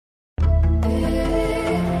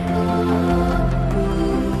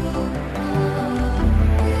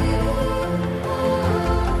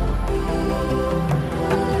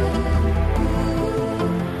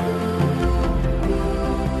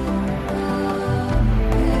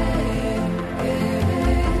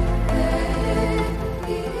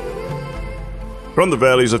From the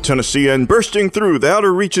valleys of Tennessee and bursting through the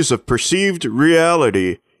outer reaches of perceived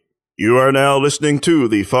reality, you are now listening to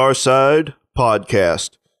the Farside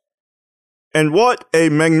podcast. And what a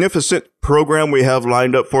magnificent program we have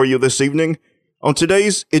lined up for you this evening. On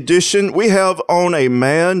today's edition, we have on a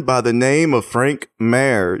man by the name of Frank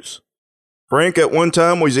Mayers. Frank at one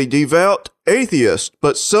time was a devout atheist,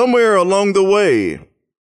 but somewhere along the way,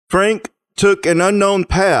 Frank took an unknown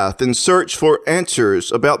path in search for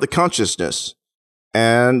answers about the consciousness.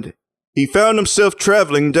 And he found himself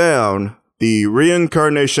traveling down the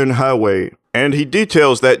Reincarnation Highway. And he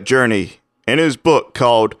details that journey in his book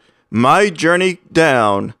called My Journey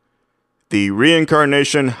Down the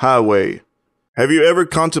Reincarnation Highway. Have you ever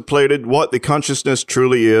contemplated what the consciousness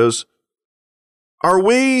truly is? Are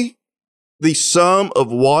we the sum of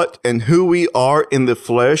what and who we are in the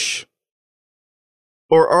flesh?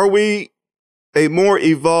 Or are we a more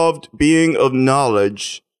evolved being of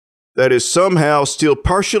knowledge that is somehow still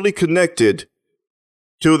partially connected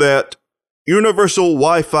to that universal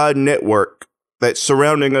Wi-Fi network that's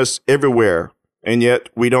surrounding us everywhere, and yet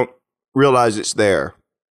we don't realize it's there?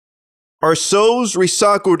 Are souls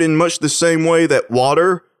recycled in much the same way that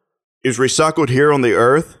water is recycled here on the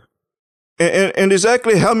earth? And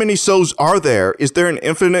exactly how many souls are there? Is there an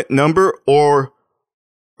infinite number, or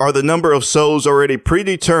are the number of souls already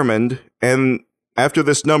predetermined, and after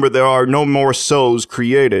this number there are no more souls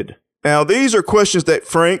created? Now, these are questions that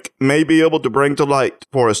Frank may be able to bring to light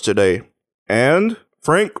for us today. And,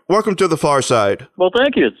 Frank, welcome to the Far Side. Well,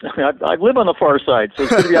 thank you. I live on the Far Side, so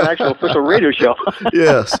it's going to be an actual official radio show.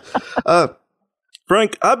 Yes.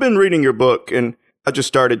 Frank, I've been reading your book, and I just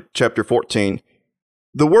started chapter 14.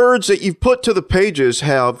 The words that you've put to the pages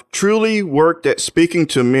have truly worked at speaking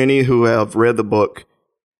to many who have read the book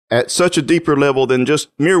at such a deeper level than just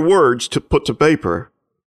mere words to put to paper.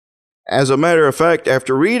 As a matter of fact,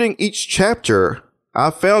 after reading each chapter, I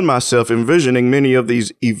found myself envisioning many of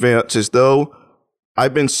these events as though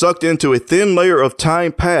I've been sucked into a thin layer of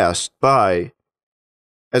time passed by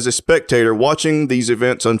as a spectator watching these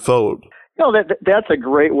events unfold. No, that's a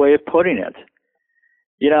great way of putting it.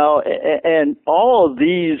 You know, and all of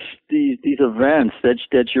these events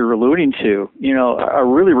that you're alluding to, you know, are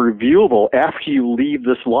really reviewable after you leave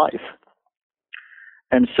this life.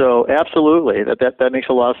 And so, absolutely, that makes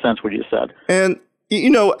a lot of sense what you said. And, you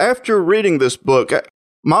know, after reading this book,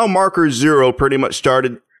 mile marker 0 pretty much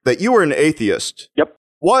started that you were an atheist. Yep.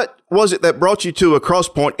 What was it that brought you to a cross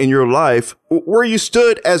point in your life where you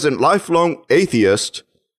stood as a lifelong atheist,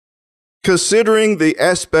 considering the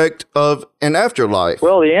aspect of an afterlife?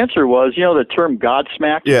 Well, the answer was, you know, the term God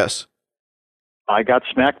smacked? Yes. I got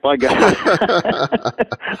smacked by God.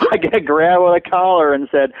 I got grabbed with a collar and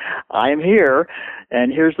said, I am here,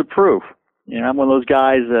 and here's the proof. You know, I'm one of those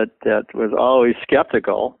guys that was always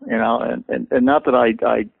skeptical, you know, and not that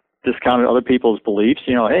I discounted other people's beliefs.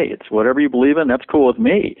 You know, hey, it's whatever you believe in, that's cool with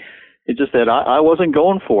me. It's just that I wasn't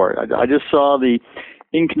going for it. I just saw the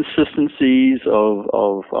inconsistencies of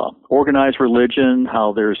organized religion,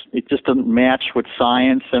 how it just doesn't match with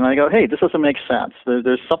science, and I go, hey, this doesn't make sense.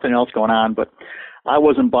 There's something else going on, but I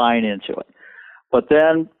wasn't buying into it. But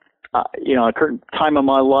then, you know, at a certain time of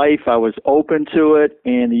my life, I was open to it,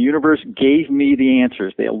 and the universe gave me the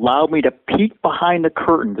answers. They allowed me to peek behind the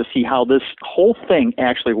curtain to see how this whole thing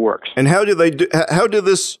actually works. And how did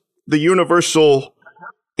the universal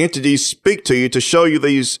entities speak to you to show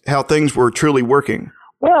you how things were truly working?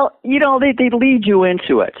 Well, you know, they lead you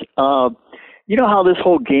into it. You know how this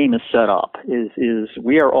whole game is set up is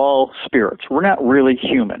we are all spirits. We're not really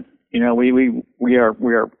human. You know, we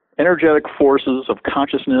are energetic forces of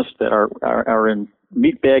consciousness that are in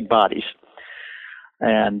meatbag bodies.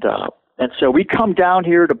 And so we come down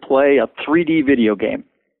here to play a 3D video game.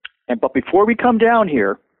 But before we come down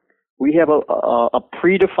here, we have a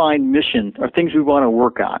predefined mission or things we want to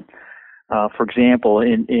work on. For example,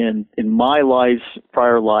 in my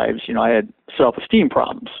prior lives, you know, I had self-esteem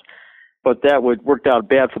problems, but that worked out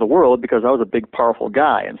bad for the world because I was a big, powerful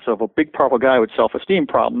guy. And so if a big, powerful guy with self-esteem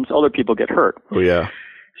problems, other people get hurt. Oh, yeah.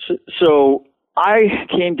 So I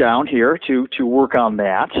came down here to work on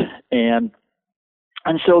that. And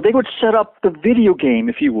so they would set up the video game,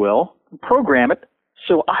 if you will, program it.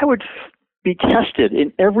 So I would be tested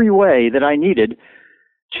in every way that I needed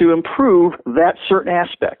to improve that certain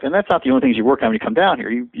aspect. And that's not the only things you work on when you come down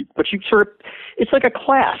here. But you sort of, it's like a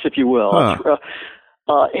class, if you will. Huh.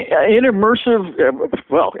 An immersive,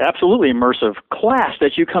 well, absolutely immersive class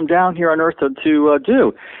that you come down here on Earth to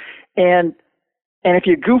do. And if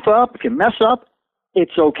you goof up, if you mess up,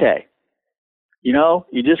 it's okay. You know,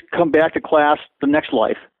 you just come back to class the next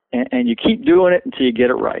life, and you keep doing it until you get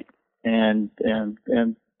it right. And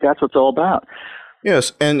that's what it's all about.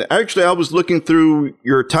 Yes, and actually I was looking through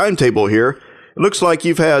your timetable here. It looks like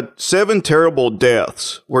you've had 7 terrible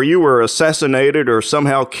deaths where you were assassinated or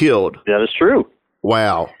somehow killed. That is true.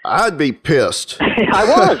 Wow, I'd be pissed. I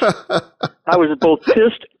was. I was both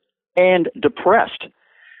pissed and depressed.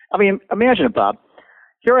 I mean, imagine it, Bob.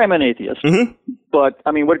 Here I am, an atheist. Mm-hmm. But,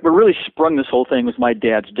 I mean, what really sprung this whole thing was my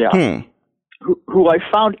dad's death, who I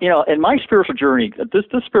found, in my spiritual journey, this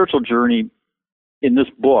spiritual journey in this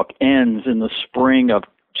book ends in the spring of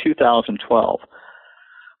 2012.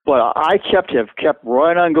 But I have kept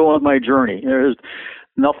right on going with my journey. There's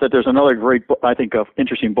enough that there's another great book, I think,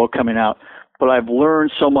 interesting book coming out. But I've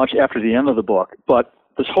learned so much after the end of the book. But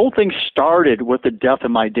this whole thing started with the death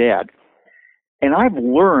of my dad. And I've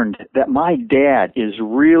learned that my dad is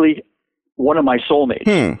really one of my soulmates.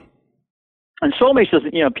 And soulmates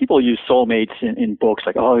doesn't, people use soulmates in books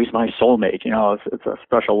like, oh, he's my soulmate. It's a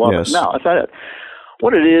special love. Yes. No, that's not it.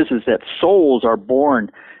 What it is that souls are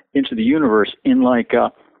born into the universe in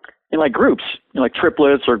groups, like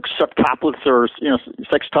triplets or septuplets or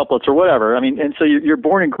sextuplets or whatever. I mean, and so you're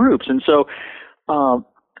born in groups, and so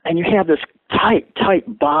and you have this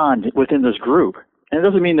tight bond within this group. And it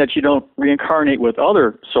doesn't mean that you don't reincarnate with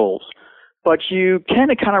other souls, but you kind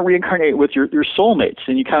of reincarnate with your soulmates,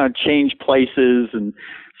 and you kind of change places. And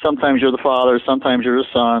sometimes you're the father, sometimes you're the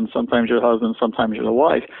son, sometimes you're the husband, sometimes you're the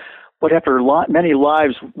wife. But after many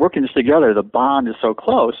lives working this together, the bond is so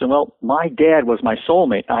close. And, well, my dad was my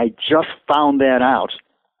soulmate. I just found that out.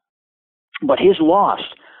 But his loss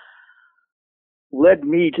led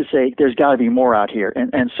me to say, there's got to be more out here.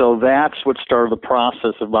 And so that's what started the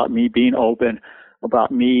process about me being open,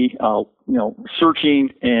 about me, searching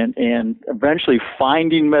and eventually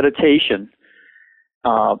finding meditation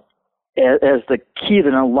as the key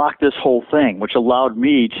that unlocked this whole thing, which allowed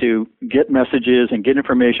me to get messages and get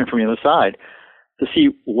information from the other side to see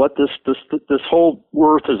what this whole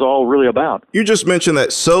earth is all really about. You just mentioned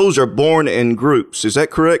that souls are born in groups. Is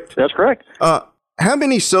that correct? That's correct. How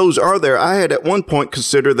many souls are there? I had at one point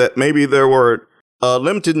considered that maybe there were a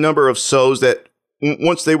limited number of souls that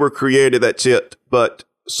once they were created, that's it. But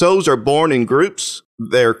souls are born in groups?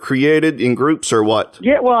 They're created in groups or what?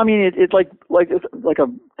 Yeah, well, I mean, it's like a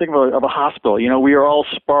think of a hospital. We are all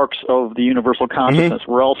sparks of the universal consciousness.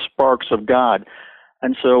 We're all sparks of God.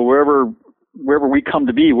 And so wherever we come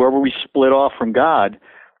to be, wherever we split off from God,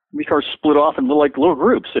 we start split off into little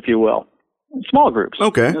groups, if you will, small groups.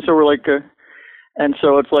 Okay. And so we're and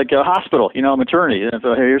so it's like a hospital, a maternity. And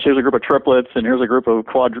so here's a group of triplets, and here's a group of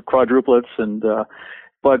quadruplets, and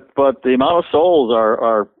but the amount of souls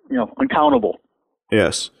are uncountable.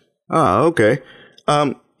 Yes. Okay.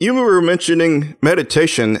 You were mentioning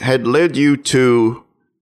meditation had led you to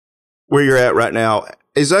where you're at right now.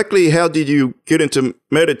 Exactly how did you get into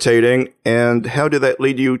meditating, and how did that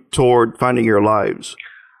lead you toward finding your lives?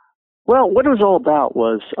 Well, what it was all about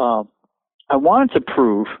was I wanted to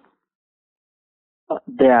prove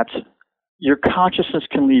that your consciousness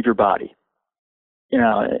can leave your body.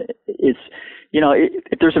 If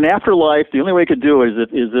there's an afterlife, the only way you could do it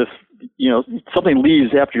is if something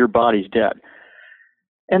leaves after your body's dead.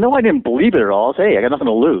 And though I didn't believe it at all, I said, hey, I got nothing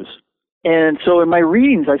to lose. And so in my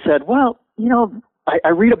readings, I said, well, I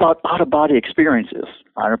read about out-of-body experiences.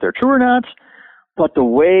 I don't know if they're true or not, but the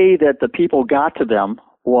way that the people got to them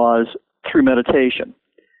was through meditation.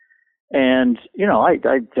 And, I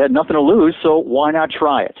had nothing to lose, so why not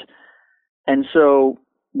try it? And so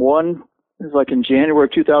it was like in January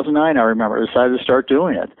of 2009, I remember, I decided to start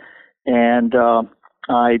doing it. And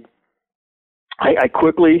I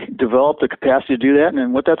quickly developed the capacity to do that.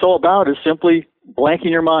 And what that's all about is simply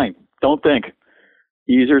blanking your mind. Don't think.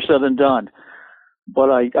 Easier said than done. But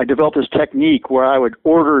I developed this technique where I would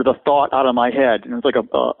order the thought out of my head. And it's like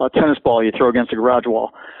a tennis ball you throw against a garage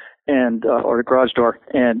wall or a garage door.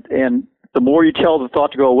 And the more you tell the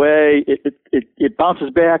thought to go away, it bounces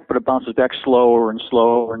back, but it bounces back slower and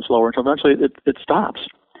slower and slower until eventually it stops.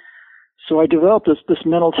 So I developed this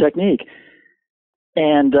mental technique.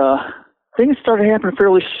 And things started happening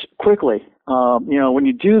fairly quickly. When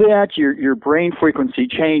you do that, your brain frequency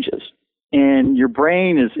changes. And your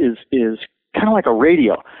brain is kind of like a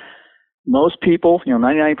radio. Most people,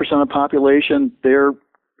 99% of the population,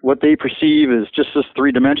 what they perceive is just this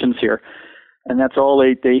 3 dimensions here. And that's all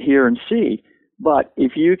they hear and see. But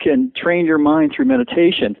if you can train your mind through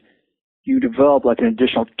meditation, you develop like an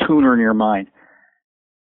additional tuner in your mind.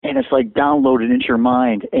 And it's like downloaded into your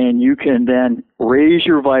mind. And you can then raise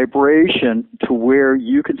your vibration to where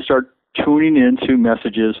you can start tuning into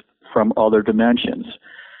messages from other dimensions.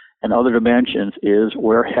 And other dimensions is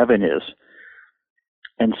where heaven is.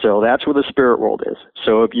 And so that's where the spirit world is.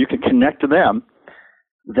 So if you can connect to them,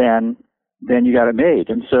 then then you got it made.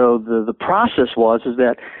 And so the process is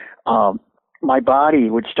that my body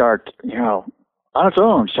would start, on its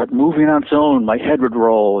own, start moving on its own. My head would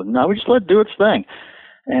roll, and I would just let it do its thing.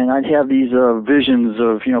 And I'd have these visions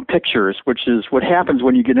of, pictures, which is what happens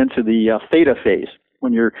when you get into the theta phase.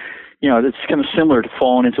 When you're, it's kind of similar to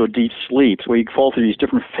falling into a deep sleep, where you fall through these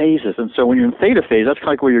different phases. And so when you're in theta phase, that's kind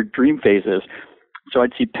of like where your dream phase is. So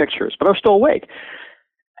I'd see pictures, but I was still awake.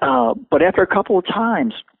 But after a couple of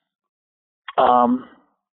times,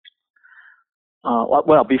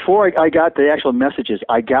 before I got the actual messages,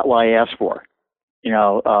 I got what I asked for,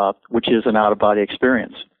 which is an out-of-body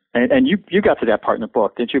experience. And you got to that part in the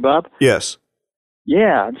book, didn't you, Bob? Yes.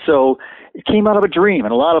 Yeah. So it came out of a dream,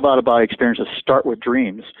 and a lot of out-of-body experiences start with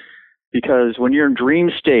dreams, because when you're in dream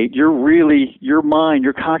state, your mind,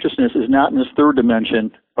 your consciousness is not in this third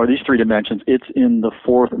dimension or these three dimensions. It's in the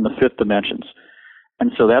fourth and the fifth dimensions.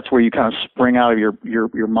 And so that's where you kind of spring out of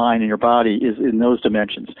your mind and your body, is in those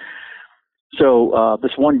dimensions. So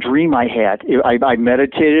this one dream I had, I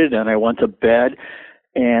meditated and I went to bed,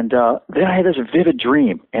 and then I had this vivid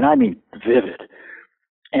dream, and I mean vivid.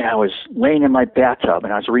 And I was laying in my bathtub,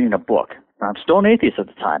 and I was reading a book. I'm still an atheist at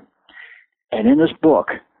the time. And in this book,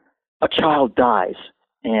 a child dies,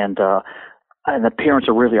 and the parents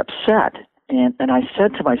are really upset. And I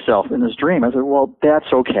said to myself in this dream, I said, well,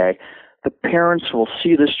 that's okay. The parents will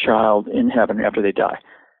see this child in heaven after they die.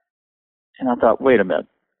 And I thought, wait a minute.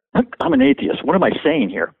 I'm an atheist. What am I saying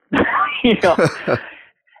here?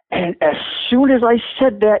 And as soon as I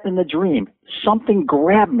said that in the dream, something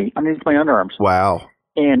grabbed me underneath my underarms. Wow.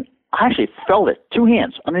 And I actually felt it, 2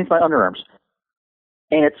 hands underneath my underarms.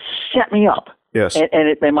 And it set me up. Yes.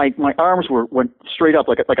 And my arms went straight up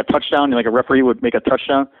like a touchdown, like a referee would make a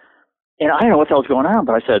touchdown. And I didn't know what the hell was going on,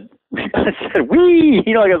 but I said, wee,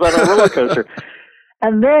 like I was on a roller coaster.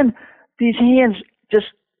 And then these hands just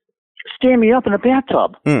stand me up in the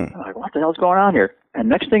bathtub. I'm like, what the hell's going on here? And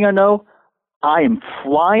next thing I know, I am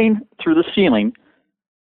flying through the ceiling,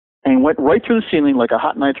 and went right through the ceiling like a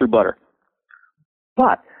hot knife through butter.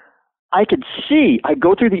 But I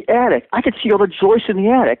go through the attic, I could see all the joists in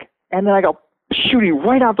the attic, and then I go shooting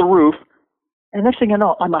right out the roof, and next thing I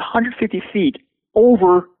know, I'm 150 feet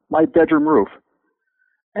over my bedroom roof.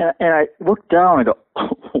 And I look down and go,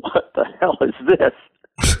 what the hell is this?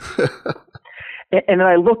 And then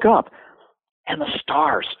I look up, and the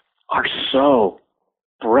stars are so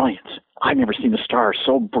brilliant. I've never seen the stars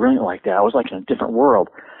so brilliant like that. I was like in a different world.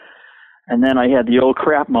 And then I had the old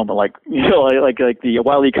crap moment, like the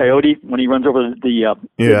Wile E. Coyote when he runs over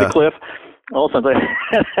the cliff. All of a sudden,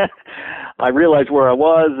 I realized where I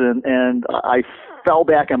was, and I fell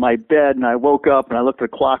back in my bed, and I woke up, and I looked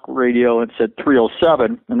at the clock radio and it said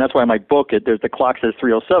 3:07, and that's why in my book the clock says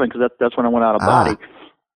 3:07, because that's when I went out of body.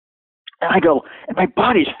 And I go, and my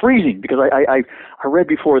body's freezing, because I read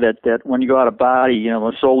before that when you go out of body,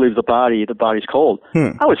 when the soul leaves the body's cold.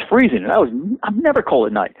 I was freezing, and I'm never cold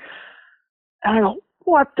at night. And I go,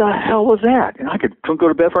 what the hell was that? And I couldn't go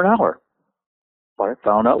to bed for an hour. But I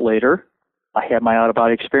found out later, I had my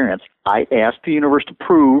out-of-body experience. I asked the universe to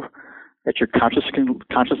prove that your consciousness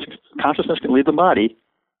can leave the body,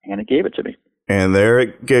 and it gave it to me. And there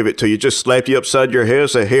it gave it to you. Just slapped you upside your head and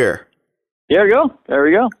said, here. There we go. There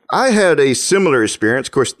we go. I had a similar experience.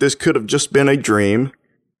 Of course, this could have just been a dream,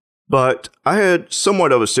 but I had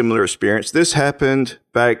somewhat of a similar experience. This happened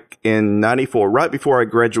back in 94, right before I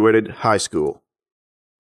graduated high school.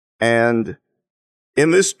 And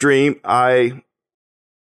in this dream, I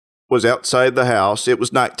was outside the house. It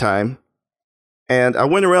was nighttime. And I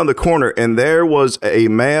went around the corner, and there was a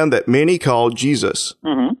man that many called Jesus.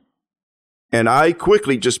 Mm-hmm. And I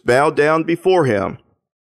quickly just bowed down before him.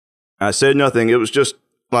 I said nothing. It was just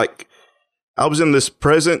like I was in this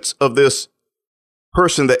presence of this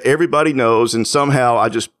person that everybody knows, and somehow I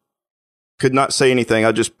just could not say anything.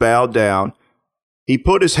 I just bowed down. He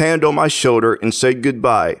put his hand on my shoulder and said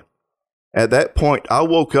goodbye. At that point, I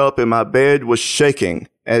woke up and my bed was shaking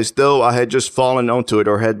as though I had just fallen onto it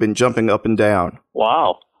or had been jumping up and down.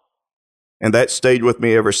 Wow. And that stayed with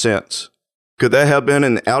me ever since. Could that have been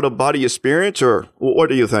an out-of-body experience, or what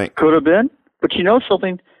do you think? Could have been. But you know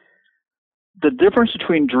something? The difference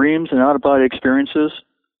between dreams and out-of-body experiences,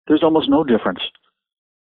 there's almost no difference.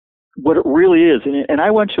 What it really is, and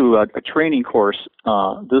I went to a training course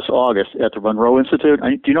this August at the Monroe Institute.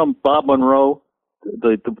 Do you know Bob Monroe?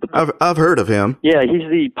 I've heard of him. Yeah, he's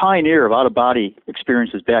the pioneer of out-of-body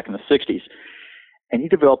experiences back in the 60s. And he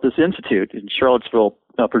developed this institute in Charlottesville,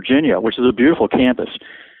 Virginia, which is a beautiful campus.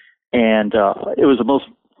 And it was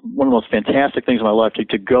one of the most fantastic things in my life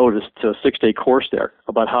to go to a 6-day course there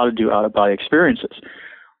about how to do out-of-body experiences.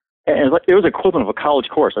 And it was equivalent of a college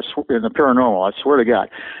course in the paranormal, I swear to God.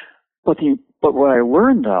 But what I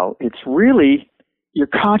learned, though, it's really your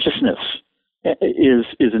consciousness is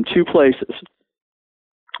in two places.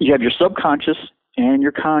 You have your subconscious and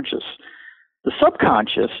your conscious. The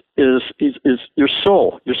subconscious is your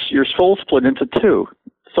soul. Your soul split into two: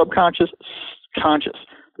 subconscious, conscious.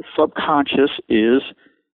 The subconscious is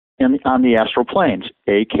on the astral planes,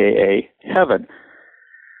 aka heaven.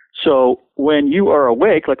 So when you are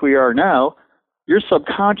awake, like we are now, your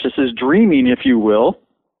subconscious is dreaming, if you will,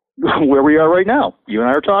 where we are right now. You and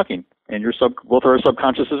I are talking, and both our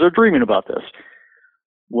subconsciouses are dreaming about this.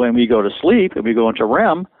 When we go to sleep and we go into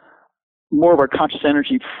REM, more of our conscious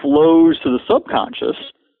energy flows to the subconscious,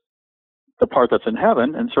 the part that's in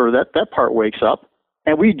heaven, and sort of that part wakes up,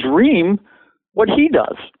 and we dream what he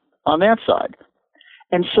does on that side.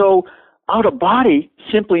 And so out of body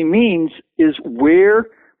simply means is where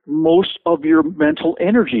most of your mental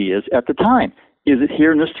energy is at the time. Is it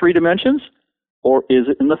here in this 3 dimensions, or is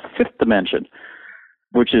it in the 5th dimension,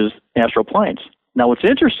 which is astral planes? Now, what's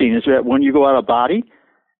interesting is that when you go out of body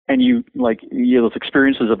and you have those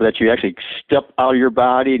experiences of that, you actually step out of your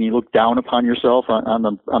body and you look down upon yourself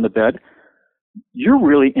on the bed, you're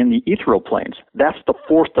really in the ethereal planes. That's the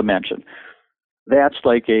 4th dimension. That's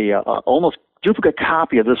like a almost duplicate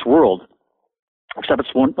copy of this world, except it's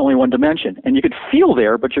only one dimension. And you could feel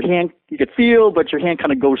there, but your hand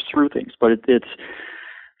kind of goes through things. But that's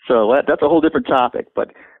a whole different topic.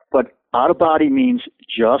 But out of body means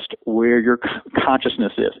just where your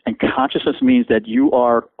consciousness is. And consciousness means that you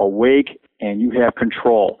are awake and you have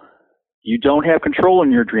control. You don't have control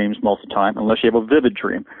in your dreams most of the time, unless you have a vivid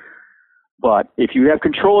dream. But if you have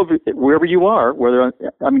control of wherever you are,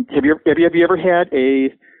 have you ever had a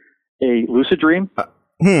lucid dream?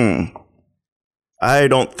 I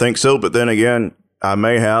don't think so, but then again, I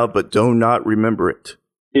may have, but do not remember it.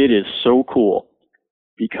 It is so cool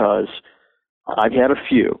because I've had a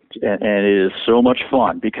few, and it is so much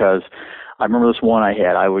fun because I remember this one I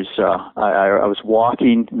had. I was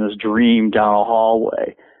walking in this dream down a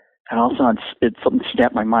hallway, and all of a sudden something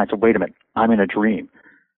snapped my mind. So wait a minute, I'm in a dream.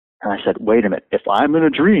 And I said, wait a minute, if I'm in a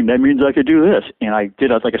dream, that means I could do this. And I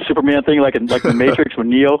did like a Superman thing, like in the Matrix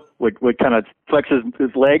when Neo would kind of flex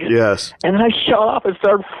his legs. Yes. And then I shut off and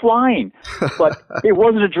started flying. But it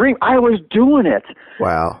wasn't a dream. I was doing it.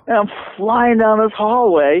 Wow. And I'm flying down this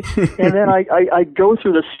hallway, and then I go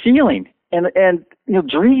through the ceiling. And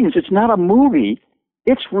dreams, it's not a movie.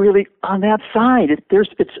 It's really on that side.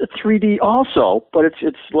 It's a 3D also, but it's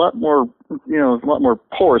a lot more, a lot more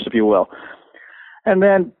porous, if you will. And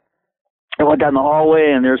then I went down the hallway,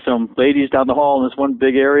 and there's some ladies down the hall in this one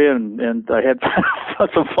big area, and I had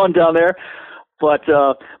some fun down there. But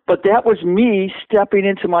that was me stepping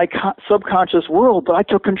into my subconscious world, but I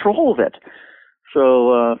took control of it.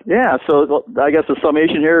 So, so I guess the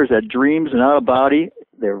summation here is that dreams and out of body,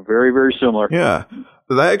 they're very, very similar. Yeah.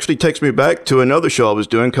 That actually takes me back to another show I was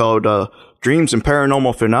doing called Dreams and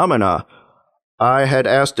Paranormal Phenomena. I had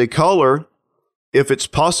asked a caller if it's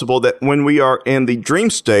possible that when we are in the dream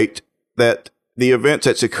state, that the events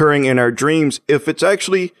that's occurring in our dreams, if it's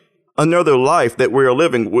actually another life that we're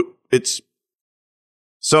living, it's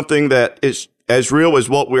something that is as real as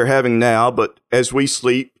what we're having now, but as we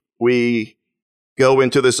sleep, we go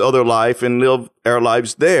into this other life and live our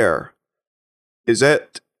lives there. Is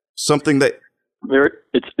that something that...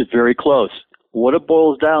 It's very close. What it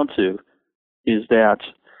boils down to is that,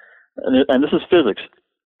 and this is physics,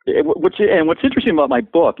 what's interesting about my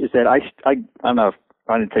book is that I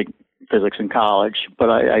didn't take physics in college, but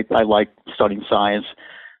I like studying science.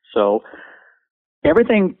 So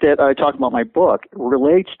everything that I talk about in my book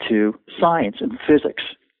relates to science and physics.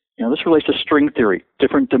 This relates to string theory,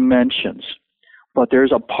 different dimensions. But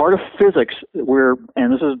there's a part of physics where,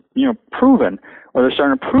 and this is proven, or they're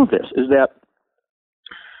starting to prove this, is that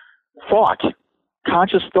thought,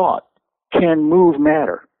 conscious thought, can move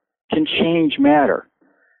matter, can change matter.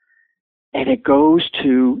 And it goes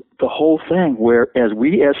to the whole thing whereas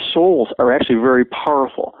we as souls are actually very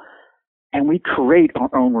powerful, and we create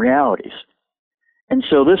our own realities. And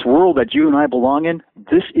so this world that you and I belong in,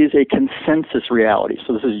 this is a consensus reality.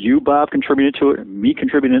 So this is you, Bob, contributing to it, and me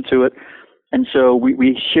contributing to it. And so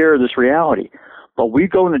we share this reality. But we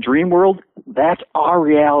go in the dream world, that's our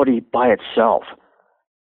reality by itself.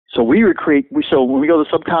 So so when we go to the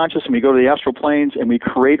subconscious and we go to the astral planes and we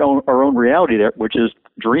create our own reality there, which is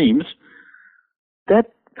dreams,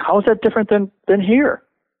 how is that different than here?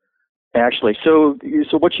 Actually, so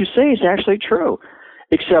what you say is actually true,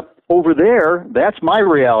 except over there, that's my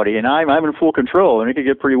reality, and I'm in full control, and it can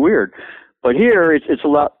get pretty weird. But here, it's a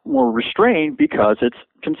lot more restrained because it's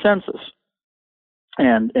consensus.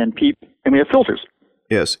 and we have filters.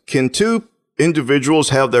 Yes. Can two individuals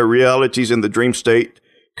have their realities in the dream state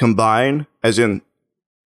combine? As in,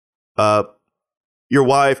 your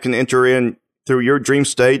wife can enter in through your dream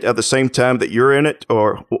state at the same time that you're in it,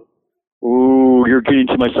 or? Ooh, you're getting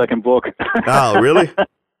to my second book. Oh, really?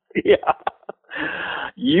 Yeah.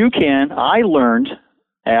 You can. I learned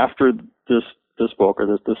after this book, or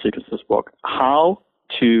the secrets of this book, how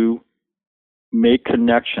to make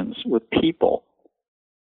connections with people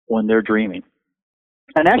when they're dreaming.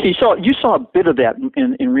 And actually, you saw a bit of that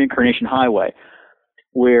in Reincarnation Highway,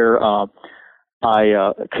 where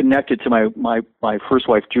I connected to my first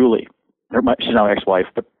wife, Julie. She's now ex-wife,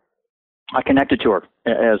 but I connected to her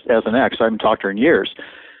as an ex. I haven't talked to her in years.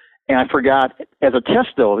 And I forgot, as a test,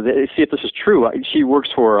 though, see if this is true, she works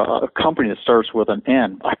for a company that starts with an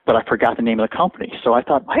N, but I forgot the name of the company. So I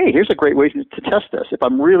thought, hey, here's a great way to test this. If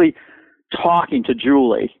I'm really talking to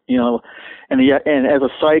Julie, and as a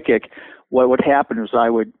psychic, what would happen is I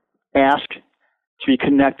would ask to be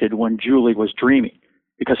connected when Julie was dreaming,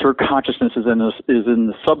 because her consciousness is in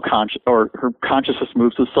the subconscious, or her consciousness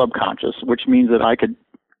moves to the subconscious, which means that I could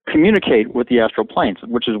communicate with the astral planes,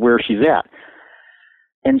 which is where she's at.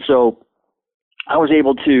 And so I was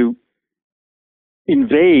able to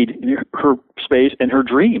invade her space and her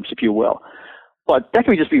dreams, if you will. But that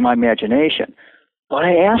could just be my imagination. But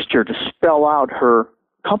I asked her to spell out her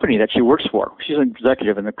company that she works for. She's an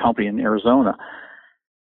executive in the company in Arizona.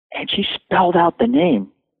 And she spelled out the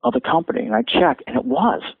name of the company. And I checked, and it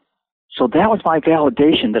was. So that was my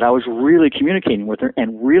validation that I was really communicating with her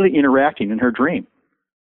and really interacting in her dream.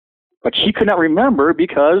 But she could not remember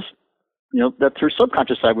because that's her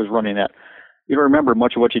subconscious side was running that. You don't remember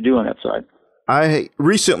much of what you do on that side. I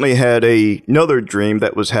recently had another dream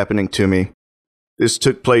that was happening to me. This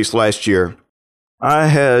took place last year. I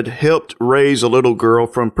had helped raise a little girl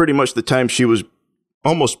from pretty much the time she was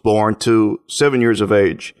almost born to 7 years of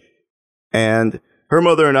age. And her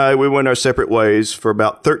mother and I, we went our separate ways. For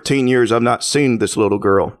about 13 years, I've not seen this little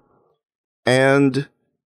girl. And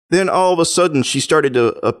then all of a sudden, she started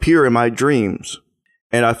to appear in my dreams.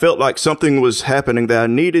 And I felt like something was happening that I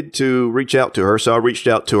needed to reach out to her. So I reached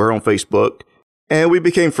out to her on Facebook. And we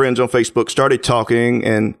became friends on Facebook, started talking,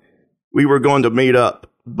 and we were going to meet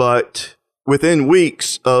up. But within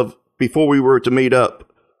weeks before we were to meet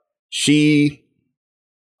up, she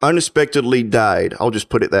unexpectedly died. I'll just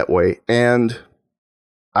put it that way. And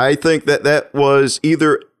I think that was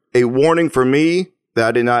either a warning for me that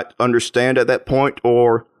I did not understand at that point,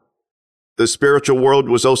 or the spiritual world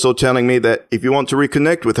was also telling me that if you want to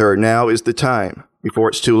reconnect with her, now is the time before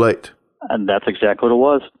it's too late. And that's exactly what it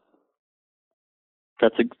was.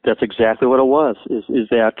 That's exactly what it was. Is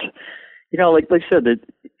that, like I said, that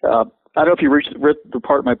I don't know if you read the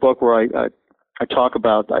part of my book where I talk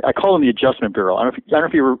about, I call them the Adjustment Bureau. I don't know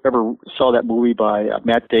if you ever saw that movie by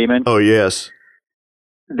Matt Damon. Oh, yes.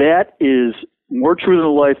 That is more true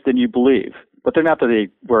than life than you believe. But they're not that they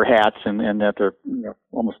wear hats and that they're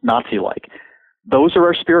almost Nazi-like. Those are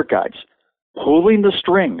our spirit guides, pulling the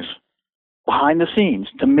strings behind the scenes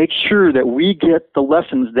to make sure that we get the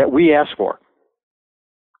lessons that we ask for.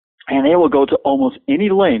 And they will go to almost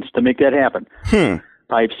any lengths to make that happen.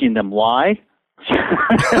 I've seen them lie.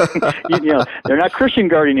 They're not Christian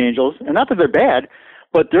guardian angels, and not that they're bad,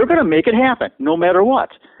 but they're going to make it happen no matter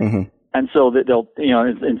what. Mm-hmm. And so they'll,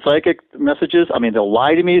 in psychic messages, they'll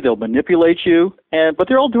lie to me, they'll manipulate you, but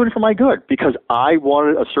they're all doing it for my good because I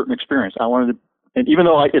wanted a certain experience. And even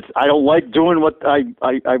though I don't like doing what I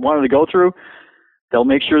wanted to go through, they'll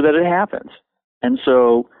make sure that it happens. And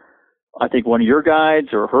so I think one of your guides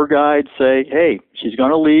or her guides say, hey, she's going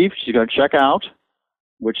to leave, she's going to check out,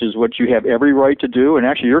 which is what you have every right to do. And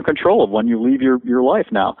actually, you're in control of when you leave your life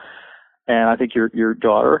now. And I think your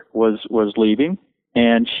daughter was leaving,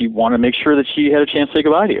 and she wanted to make sure that she had a chance to say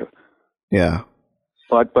goodbye to you. Yeah.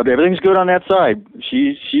 But everything's good on that side.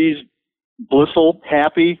 She's blissful,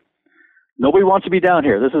 happy. Nobody wants to be down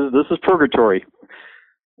here. This is purgatory.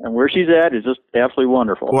 And where she's at is just absolutely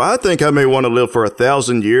wonderful. Well, I think I may want to live for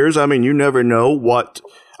 1,000 years. You never know what.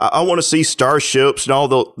 I want to see starships and all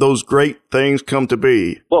those great things come to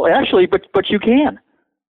be. Well, actually, but you can.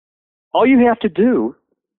 All you have to do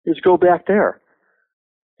is go back there.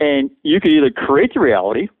 And you could either create the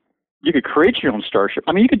reality, you could create your own starship.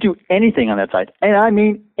 You could do anything on that side. And I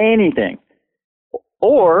mean anything.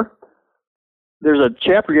 Or there's a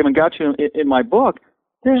chapter you haven't got to in my book.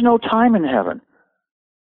 There's no time in heaven.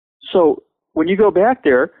 So when you go back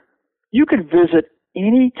there, you could visit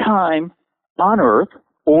any time on Earth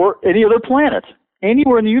or any other planet,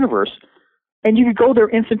 anywhere in the universe, and you could go there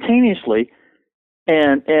instantaneously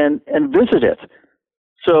and visit it.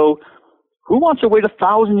 So Who wants to wait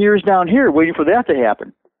 1,000 years down here waiting for that to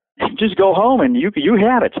happen? Just go home and you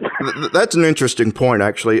have it. That's an interesting point,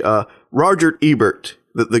 actually. Roger Ebert,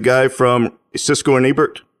 the guy from Siskel and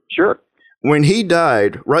Ebert. Sure. When he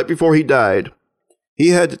died, right before he died, he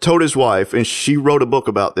had told his wife, and she wrote a book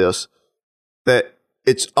about this, that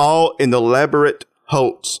it's all an elaborate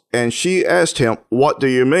hoax. And she asked him, "What do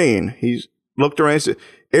you mean?" He looked around and said,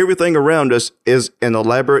 "Everything around us is an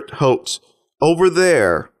elaborate hoax. Over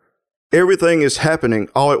there, everything is happening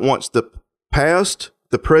all at once, the past,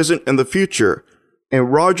 the present, and the future."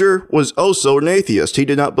 And Roger was also an atheist. He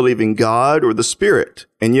did not believe in God or the spirit.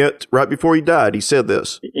 And yet, right before he died, he said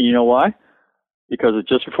this. You know why? Because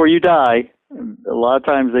just before you die, a lot of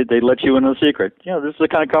times they let you in on a secret. This is the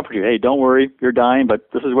kind of comfort you. Hey, don't worry, you're dying,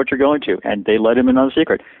 but this is what you're going to. And they let him in on a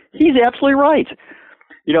secret. He's absolutely right.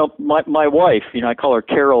 My wife, I call her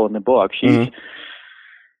Carol in the book. She's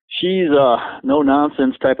a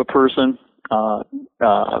no-nonsense type of person.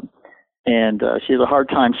 And she has a hard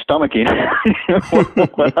time stomaching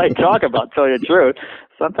when I talk about, tell you the truth.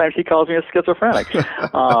 Sometimes she calls me a schizophrenic.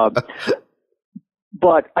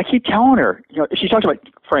 But I keep telling her, she talks about,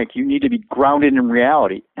 Frank, you need to be grounded in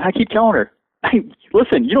reality. And I keep telling her, hey,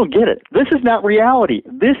 listen, you don't get it. This is not reality.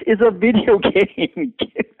 This is a video game.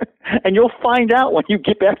 And you'll find out when you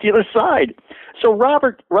get back to the other side. So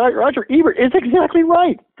Roger Ebert is exactly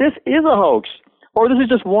right. This is a hoax. Or this is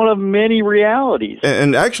just one of many realities.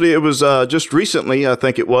 And actually, it was just recently, I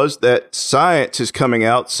think it was, that science is coming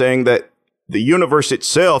out saying that the universe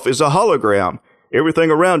itself is a hologram. Everything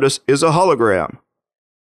around us is a hologram.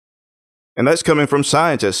 And that's coming from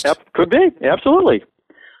scientists. Yep, could be, absolutely.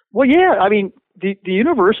 Well, yeah, I mean, the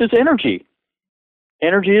universe is energy.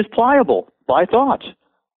 Energy is pliable by thought.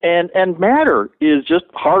 And matter is just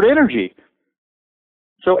hard energy.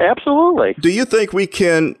 So absolutely. Do you think we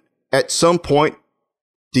can, at some point,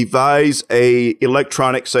 devise a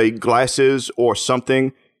electronic, say, glasses or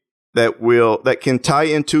something that can tie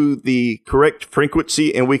into the correct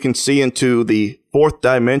frequency and we can see into the fourth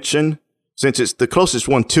dimension, since it's the closest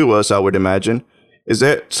one to us, I would imagine? Is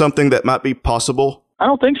that something that might be possible? I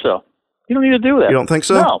don't think so. You don't need to do that. You don't think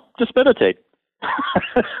so? No, just meditate.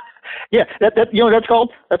 Yeah, that's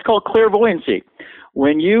called clairvoyancy.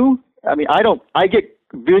 I get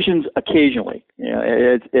visions occasionally.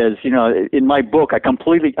 In my book, I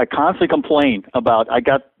constantly complain about, I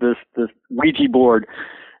got this Ouija board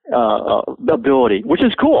ability, which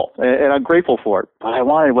is cool, and I'm grateful for it. But I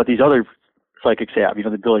wanted what these other psychics have, the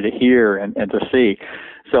ability to hear and to see.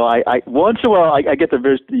 So I once in a while I get the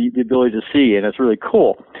ability to see, and it's really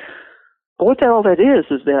cool. But what all that is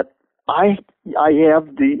that I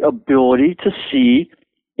have the ability to see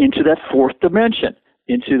into that fourth dimension,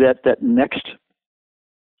 into that next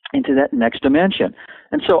dimension.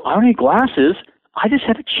 And so I don't need glasses. I just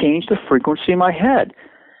have to change the frequency in my head.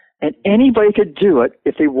 And anybody could do it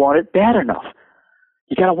if they want it bad enough.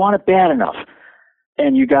 You got to want it bad enough.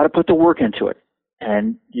 And you got to put the work into it.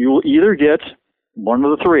 And you'll either get one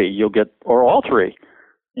of the three. Or all three.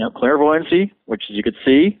 Clairvoyancy, which you could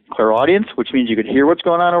see. Clairaudience, which means you could hear what's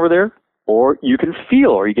going on over there. Or you can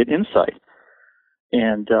feel, or you get insight.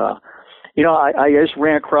 And, I just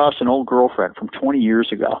ran across an old girlfriend from 20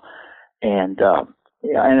 years ago. And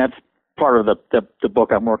that's part of the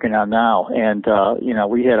book I'm working on now. And,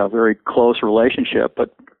 we had a very close relationship,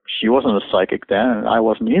 but she wasn't a psychic then, and I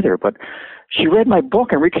wasn't either. But she read my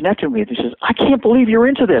book and reconnected with me. And she says, I can't believe you're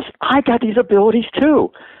into this. I got these abilities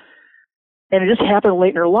too. And it just happened late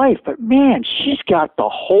in her life. But man, she's got the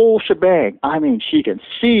whole shebang. I mean, she can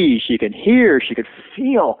see, she can hear, she can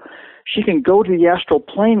feel. She can go to the astral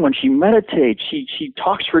plane when she meditates. She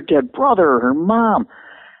talks to her dead brother or her mom.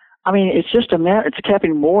 I mean, it's just it's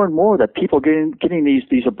happening more and more that people getting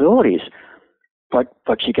these abilities. But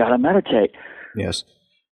you got to meditate. Yes.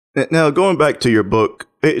 Now, going back to your book,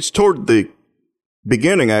 it's toward the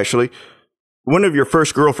beginning, actually. One of your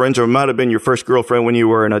first girlfriends, or it might have been your first girlfriend when you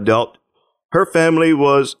were an adult, her family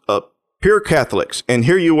was pure Catholics, and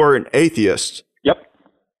here you were an atheist. Yep.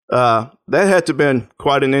 That had to have been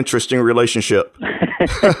quite an interesting relationship.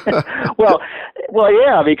 Well,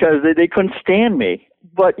 yeah, because they couldn't stand me.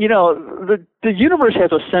 But, the universe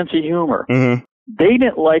has a sense of humor. Mm-hmm. They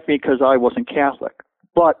didn't like me because I wasn't Catholic.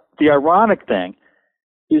 But the ironic thing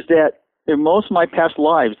is that in most of my past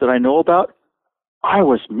lives that I know about, I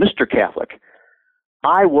was Mr. Catholic.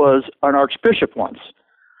 I was an archbishop once.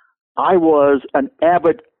 I was an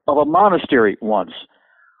abbot of a monastery once.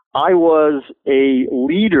 I was a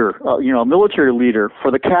leader, a military leader for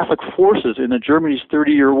the Catholic forces in Germany's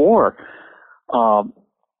 30-year war.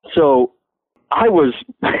 So I was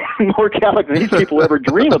more Catholic than these people ever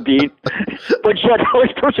dream of being, but yet I was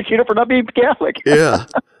persecuted for not being Catholic. Yeah.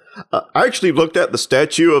 I actually looked at the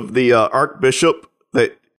statue of the Archbishop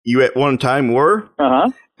that you at one time were. Uh-huh.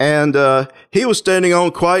 And he was standing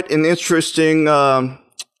on quite an interesting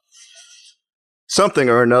something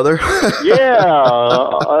or another.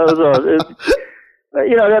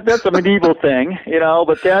 That's a medieval thing,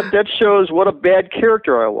 but that shows what a bad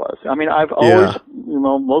character I was. I mean, I've always,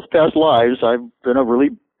 most past lives, I've been a really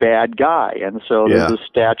bad guy. And so there's a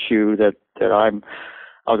statue that I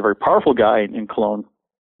was a very powerful guy in Cologne,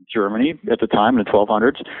 Germany at the time in the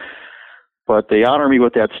 1200s. But they honor me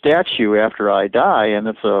with that statue after I die, and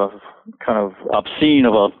it's a kind of obscene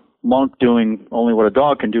of a monk doing only what a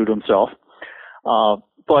dog can do to himself.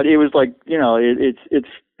 But it was like, it's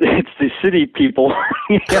the city people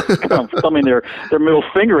kind of thumbing their middle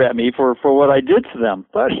finger at me for what I did to them.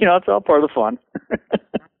 But, it's all part of the fun.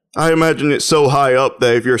 I imagine it's so high up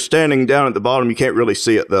that if you're standing down at the bottom, you can't really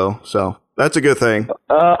see it, though. So that's a good thing.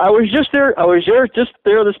 I was just there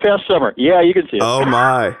this past summer. Yeah, you can see it. Oh,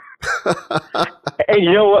 my. And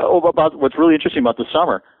you know what's really interesting about the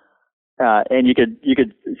summer, and you could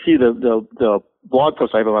see the blog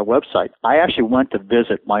post I have on my website. I actually went to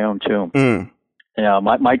visit my own tomb.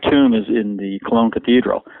 My tomb is in the Cologne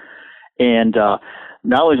Cathedral, and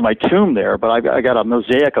not only is my tomb there, but I got a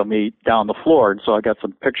mosaic of me down the floor, and so I got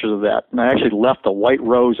some pictures of that. And I actually left a white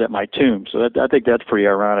rose at my tomb, so I think that's pretty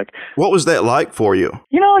ironic. What was that like for you?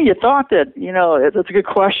 You thought that, that's a good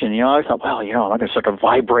question. I thought, well, am I going to sort of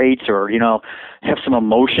vibrate or, have some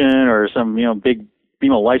emotion or some, big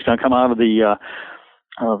beam of light's going to come out of the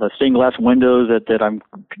stained glass windows that I'm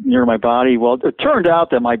near my body. Well, it turned out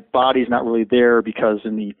that my body's not really there because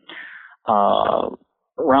in the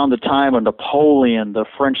around the time of Napoleon, the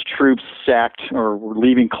French troops sacked or were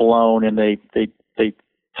leaving Cologne, and they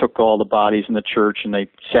took all the bodies in the church and they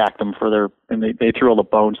sacked them and they threw all the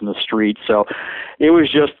bones in the street. So it was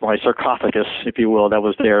just my sarcophagus, if you will, that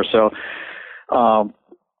was there. So,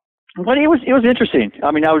 but it was interesting.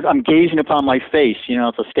 I mean, I'm gazing upon my face.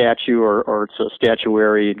 It's a statue or it's a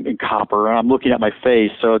statuary in copper, and I'm looking at my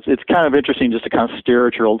face. So it's kind of interesting just to kind of stare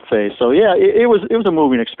at your old face. So yeah, it was a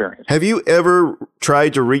moving experience. Have you ever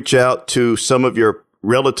tried to reach out to some of your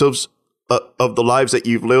relatives of the lives that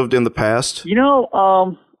you've lived in the past?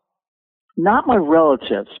 Not my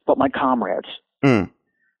relatives, but my comrades.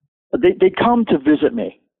 They come to visit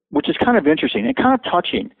me, which is kind of interesting and kind of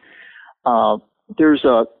touching. There's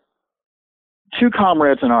two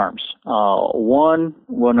comrades in arms. One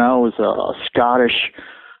when I was a Scottish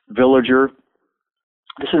villager.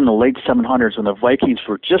 This is in the late 700s when the Vikings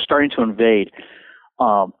were just starting to invade.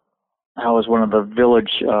 I was one of the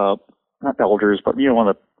village, not elders, but one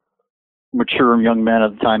of the mature young men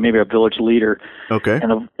at the time, maybe a village leader. Okay.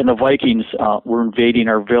 And the Vikings were invading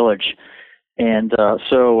our village. And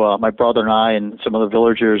so my brother and I and some of the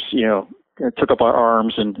villagers, took up our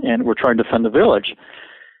arms and were trying to defend the village.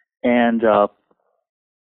 And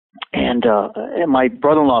my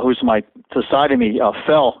brother-in-law, who's to the side of me,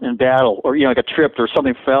 fell in battle, or got tripped or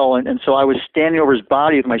something fell, and so I was standing over his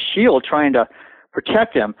body with my shield trying to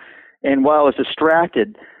protect him. And while I was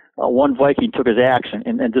distracted, one Viking took his axe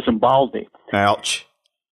and disemboweled me. Ouch.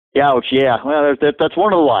 Ouch, yeah. Well, that's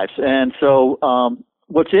one of the lives. And so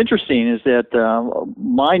what's interesting is that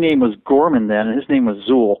my name was Gorman then, and his name was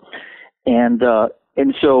Zool. And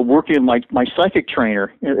so working with my psychic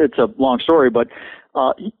trainer, it's a long story, but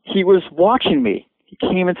he was watching me. He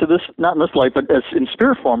came into this, not in this life, but as in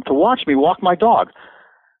spirit form, to watch me walk my dog.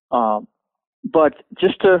 But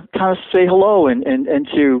just to kind of say hello and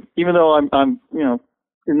to, even though I'm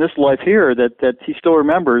in this life here, that he still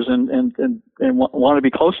remembers and want to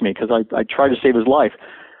be close to me because I tried to save his life.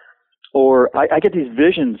 Or I get these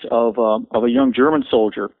visions of a young German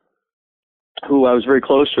soldier who I was very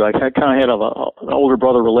close to. I kind of had an older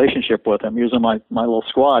brother relationship with him. He was in my little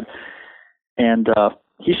squad. And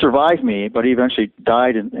he survived me, but he eventually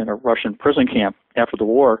died in a Russian prison camp after the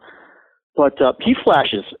war. But he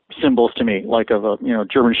flashes symbols to me, like of a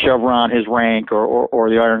German chevron, his rank, or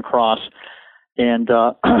the Iron Cross. And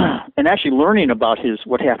and actually learning about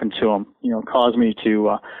what happened to him, caused me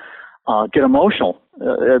to get emotional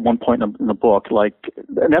at one point in the book.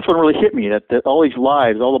 And that's what really hit me, that all these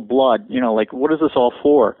lives, all the blood, what is this all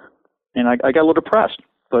for? And I got a little depressed.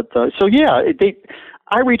 But so yeah,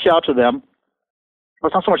 I reach out to them.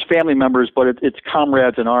 It's not so much family members, but it's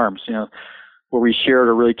comrades in arms, where we shared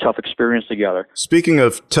a really tough experience together. Speaking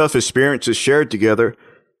of tough experiences shared together,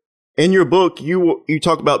 in your book, you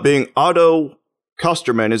talk about being Otto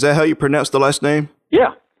Kosterman. Is that how you pronounce the last name?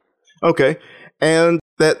 Yeah. Okay. And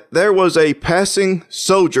that there was a passing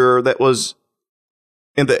soldier that was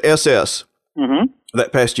in the SS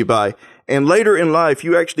that passed you by. And later in life,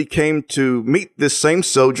 you actually came to meet this same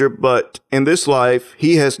soldier, but in this life,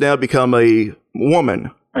 he has now become a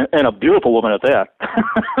woman. And a beautiful woman at that.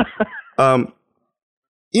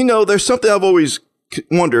 There's something I've always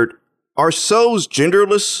wondered. Are souls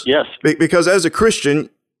genderless? Yes. Because as a Christian,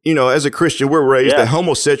 we're raised that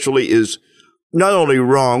homosexuality is not only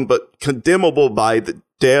wrong, but condemnable by the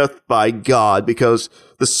death by God, because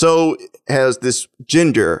the soul has this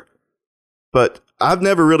gender. But I've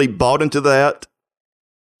never really bought into that.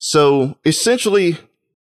 So essentially,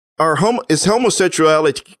 is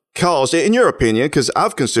homosexuality caused, in your opinion, because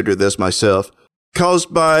I've considered this myself,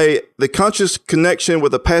 caused by the conscious connection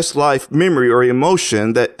with a past life memory or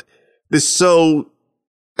emotion that this soul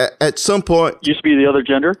at some point used to be the other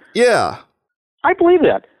gender? Yeah. I believe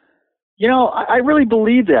that. I really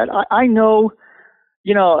believe that. I know,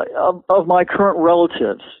 of my current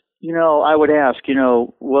relatives, I would ask,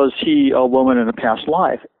 was he a woman in a past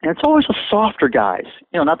life? And it's always the softer guys.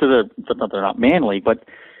 Not that they're not manly, but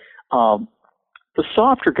the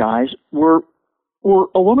softer guys were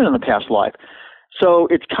a woman in the past life. So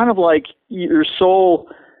it's kind of like your soul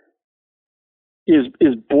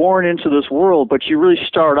is born into this world, but you really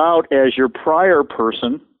start out as your prior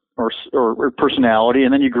person or personality,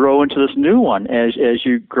 and then you grow into this new one as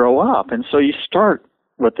you grow up. And so you start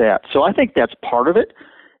with that. So I think that's part of it.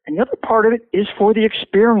 And the other part of it is for the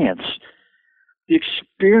experience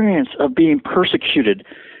of being persecuted,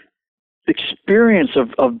 the experience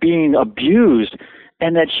of being abused,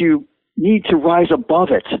 and that you need to rise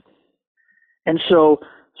above it. And so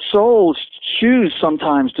souls choose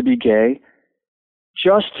sometimes to be gay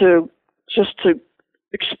just to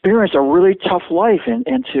experience a really tough life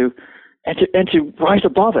and to rise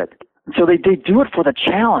above it. And so they do it for the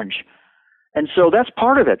challenge. And so that's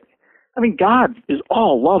part of it. I mean, God is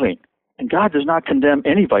all loving, and God does not condemn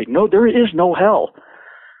anybody. No, there is no hell.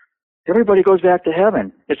 Everybody goes back to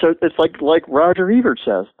heaven. It's like Roger Ebert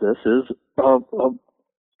says. This is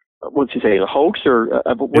what's he say? A hoax or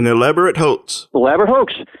an elaborate hoax? Elaborate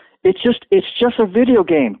hoax. It's just a video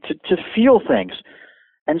game to feel things.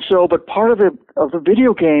 And so, but part of the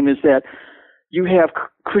video game is that you have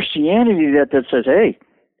Christianity that says, hey,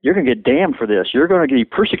 you're going to get damned for this. You're going to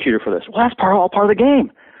get persecuted for this. Well, that's all part of the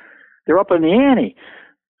game. They're up in the ante.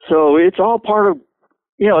 So it's all part of,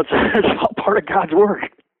 it's all part of God's work.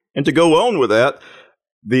 And to go on with that,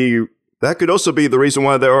 that could also be the reason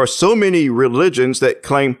why there are so many religions that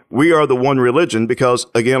claim we are the one religion, because,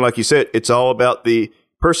 again, like you said, it's all about the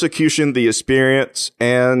persecution, the experience,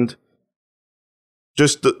 and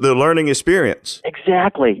just the learning experience.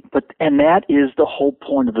 Exactly. And that is the whole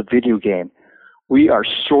point of the video game. We are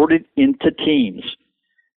sorted into teams,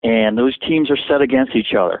 and those teams are set against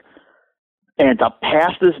each other. And to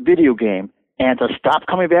pass this video game and to stop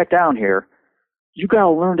coming back down here, you got to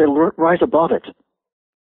learn to rise above it.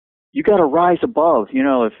 You got to rise above.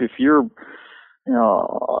 If you're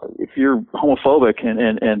homophobic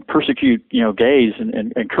and persecute gays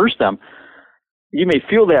and curse them, you may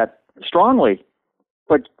feel that strongly,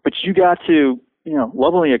 but you got to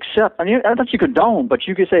lovingly accept. I mean, I thought you condone, but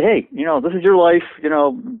you could say, hey, this is your life.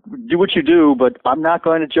 Do what you do, but I'm not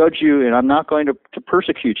going to judge you, and I'm not going to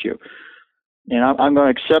persecute you. And I'm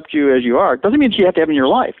going to accept you as you are. It doesn't mean you have to have in your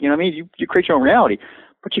life. You know what I mean? You create your own reality,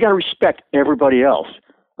 but you got to respect everybody else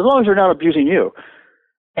as long as they're not abusing you.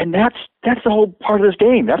 And that's the whole part of this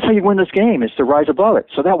game. That's how you win this game, is to rise above it.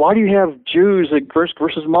 So why do you have Jews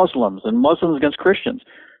versus Muslims and Muslims against Christians?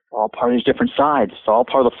 It's all part of these different sides. It's all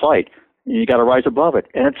part of the fight. And you got to rise above it.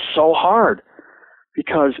 And it's so hard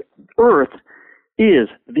because Earth is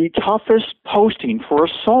the toughest posting for a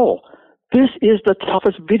soul. This is the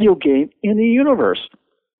toughest video game in the universe.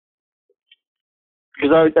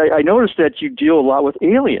 Because I noticed that you deal a lot with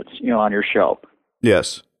aliens, on your show.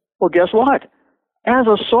 Yes. Well, guess what? As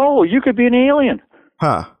a soul, you could be an alien.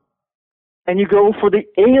 Huh. And you go for the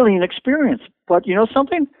alien experience. But you know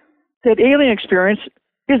something? That alien experience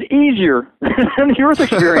is easier than the Earth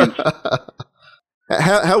experience.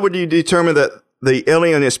 How would you determine that the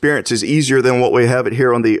alien experience is easier than what we have it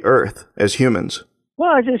here on the Earth as humans?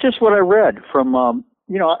 Well, it's just what I read from,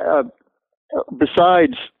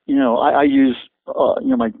 besides, I use,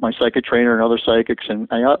 my psychic trainer and other psychics, and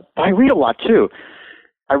I read a lot too.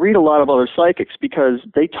 I read a lot of other psychics because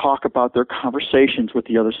they talk about their conversations with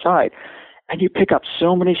the other side. And you pick up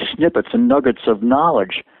so many snippets and nuggets of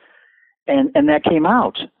knowledge. And that came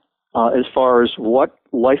out as far as what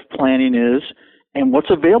life planning is and what's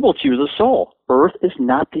available to you as a soul. Earth is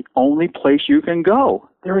not the only place you can go.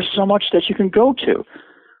 There is so much that you can go to.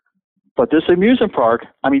 But this amusement park,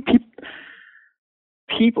 I mean,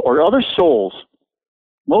 people or other souls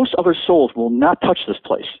Most other souls will not touch this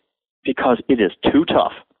place because it is too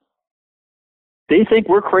tough. They think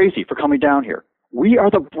we're crazy for coming down here. We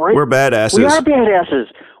are the brave. We're badasses. We are badasses.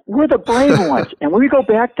 We're the brave ones. And when we go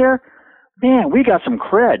back there, man, we got some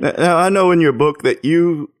cred. Now, I know in your book that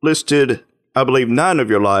you listed, I believe, 9 of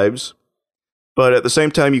your lives, but at the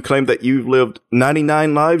same time you claim that you've lived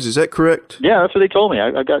 99 lives. Is that correct? Yeah, that's what they told me.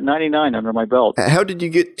 I got 99 under my belt. How did you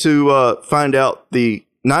get to find out the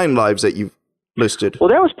 9 lives that you've listed? Well,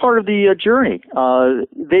 that was part of the journey.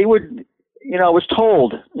 They would, I was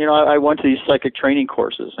told, I went to these psychic training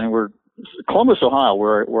courses, and Columbus, Ohio,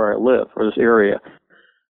 where I live, or this area,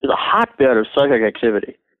 is a hotbed of psychic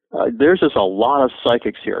activity. There's just a lot of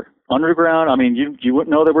psychics here. Underground, you wouldn't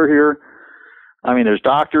know that we're here. There's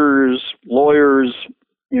doctors, lawyers,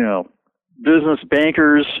 business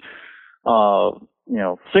bankers,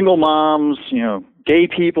 single moms, gay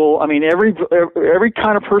people. Every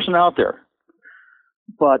kind of person out there.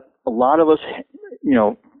 But a lot of us,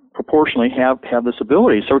 proportionally have this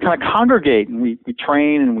ability. So we kind of congregate and we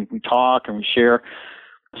train and we talk and we share.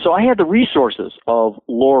 So I had the resources of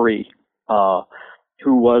Lori,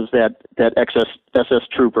 who was that SS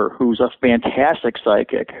trooper, who's a fantastic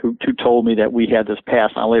psychic, who told me that we had this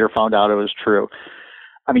past, and I later found out it was true.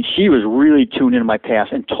 She was really tuned into my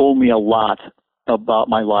past and told me a lot about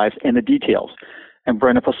my life and the details. And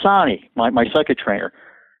Brenda Pisani, my psychic trainer,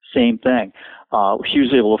 same thing. She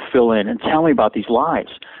was able to fill in and tell me about these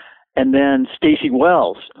lives. And then Stacy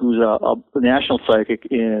Wells, who's a national psychic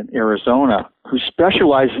in Arizona, who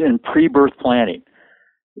specializes in pre-birth planning.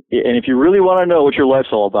 And if you really want to know what your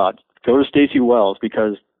life's all about, go to Stacy Wells,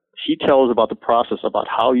 because she tells about the process about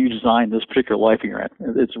how you design this particular life you're in.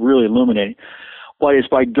 It's really illuminating. But it's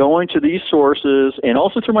by going to these sources and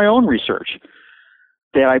also through my own research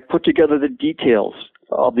that I put together the details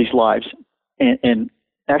of these lives and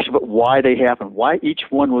actually but why they happened, why each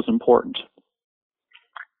one was important.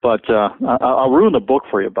 But I'll ruin the book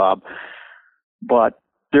for you, Bob. But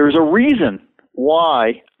there's a reason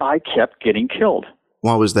why I kept getting killed.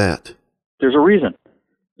 Why was that? There's a reason.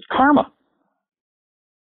 It's karma.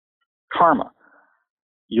 Karma.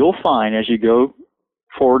 You'll find as you go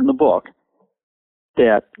forward in the book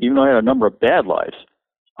that even though I had a number of bad lives,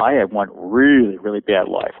 I had one really, really bad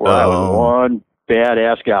life where I was one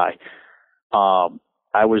badass guy.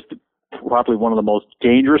 I was probably one of the most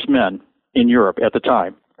dangerous men in Europe at the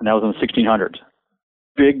time, and that was in the 1600s.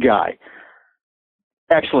 Big guy.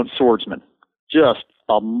 Excellent swordsman. Just,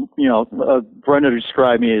 Brenda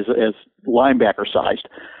described me as linebacker-sized.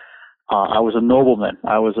 I was a nobleman.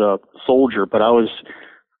 I was a soldier, but I was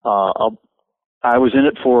in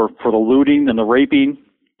it for the looting and the raping,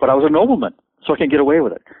 but I was a nobleman, so I can get away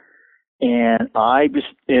with it. And I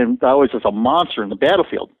was just a monster in the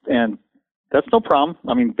battlefield, and that's no problem.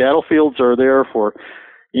 Battlefields are there for,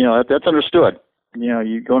 that's understood.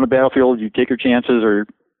 You go on the battlefield, you take your chances, or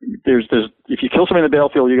there's if you kill somebody in the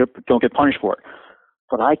battlefield, you don't get punished for it.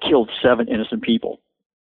 But I killed 7 innocent people.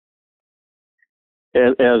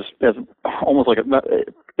 As almost like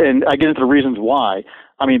and I get into the reasons why.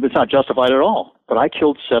 It's not justified at all. But I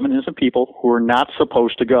killed 7 innocent people who were not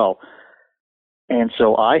supposed to go. And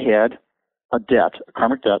so I had a debt, a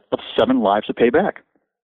karmic debt of 7 lives to pay back.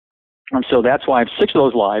 And so that's why I have 6 of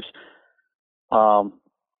those lives.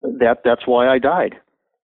 That's why I died.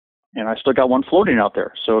 And I still got one floating out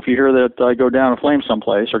there. So if you hear that I go down in flames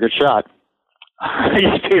someplace or get shot, I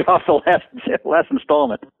just paid off the last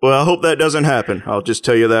installment. Well, I hope that doesn't happen. I'll just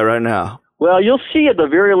tell you that right now. Well, you'll see at the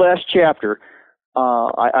very last chapter,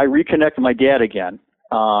 I reconnect with my dad again.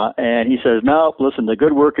 And he says, no, listen, the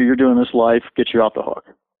good work you're doing in this life gets you off the hook.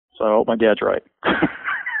 So I hope my dad's right.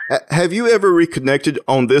 Have you ever reconnected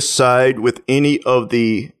on this side with any of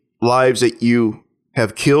the lives that you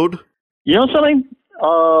have killed? You know something?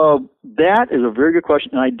 That is a very good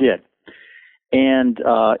question, and I did. And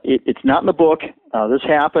it's not in the book. This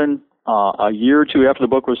happened a year or two after the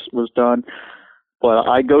book was done. But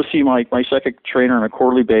I go see my psychic trainer on a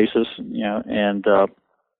quarterly basis, and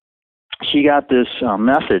she got this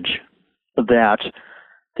message that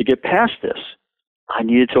to get past this, I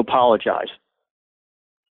needed to apologize.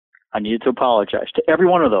 I needed to apologize to every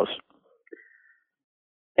one of those.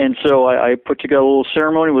 And so I put together a little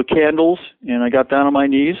ceremony with candles, and I got down on my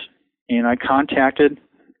knees, and I contacted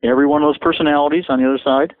every one of those personalities on the other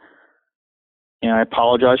side, and I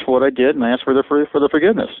apologized for what I did, and I asked for the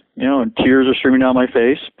forgiveness. And tears are streaming down my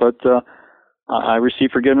face, but I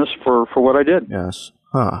received forgiveness for what I did. Yes.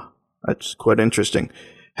 Huh. That's quite interesting.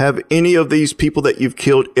 Have any of these people that you've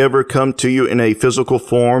killed ever come to you in a physical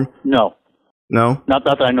form? No. No? Not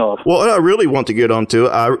that I know of. Well, I really want to get onto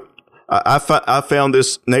it. I I found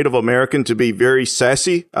this Native American to be very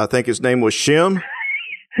sassy. I think his name was Shem.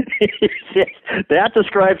 That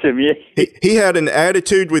describes him. He had an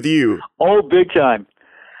attitude with you. Oh, big time.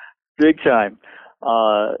 Big time.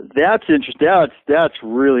 That's interesting. That's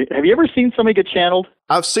really. Have you ever seen somebody get channeled?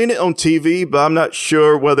 I've seen it on TV, but I'm not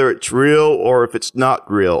sure whether it's real or if it's not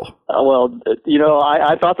real. Well,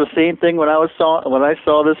 I thought the same thing when I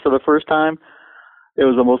saw this for the first time. It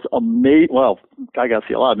was the most amazing. Well, I got to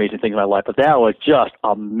see a lot of amazing things in my life, but that was just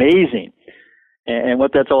amazing. And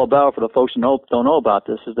what that's all about, for the folks who don't know about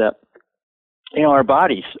this, is that our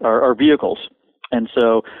bodies are vehicles, and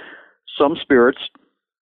so some spirits,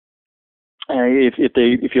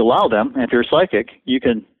 if you allow them, and if you're psychic, you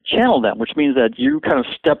can channel them, which means that you kind of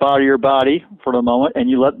step out of your body for the moment and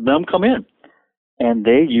you let them come in, and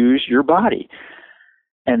they use your body,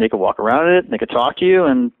 and they can walk around in it, and they can talk to you,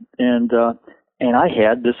 and I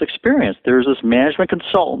had this experience. There's this management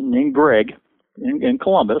consultant named Greg in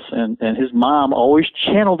Columbus, and his mom always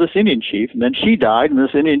channeled this Indian chief, and then she died, and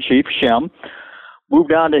this Indian chief, Shem,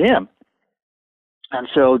 moved on to him. And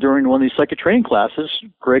so during one of these psychic training classes,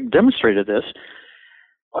 Greg demonstrated this.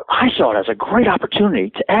 I saw it as a great opportunity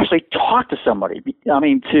to actually talk to somebody. I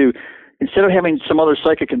mean, instead of having some other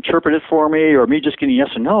psychic interpret it for me, or me just getting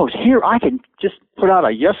yes and no's, here I can just put out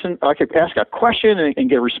a yes, and I could ask a question and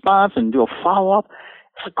get a response and do a follow-up.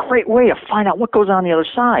 It's a great way to find out what goes on the other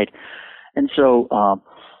side. And so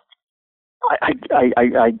I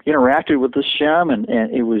interacted with this Shem, and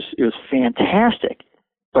it was fantastic.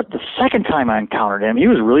 But the second time I encountered him, he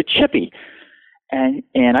was really chippy,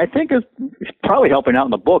 and I think it's probably helping out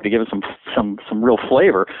in the book to give it some real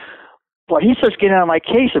flavor. But he starts getting on my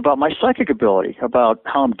case about my psychic ability, about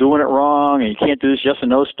how I'm doing it wrong, and you can't do this yes and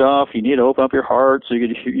no stuff. You need to open up your heart so you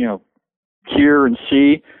can hear and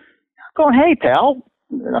see. I'm going, hey pal,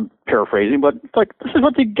 I'm paraphrasing, but it's like, this is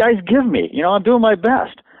what the guys give me. I'm doing my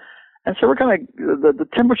best. And so we're kind of, the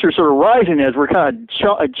temperature sort of rising as we're kind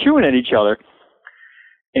of chewing at each other.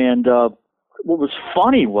 And what was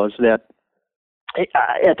funny was that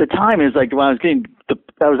at the time, it was like when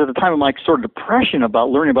I was at the time of my sort of depression about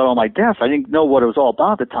learning about all my deaths. I didn't know what it was all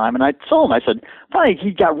about at the time. And I told him, I said, finally,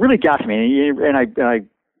 he really got to me. And I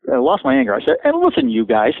lost my anger. I said, and listen, you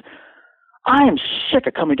guys, I am sick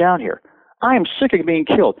of coming down here. I am sick of being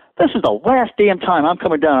killed. This is the last damn time I'm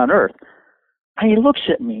coming down on Earth. And he looks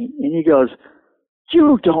at me and he goes,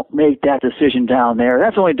 you don't make that decision down there.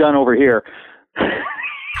 That's only done over here.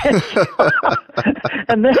 and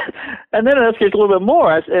then it escalates a little bit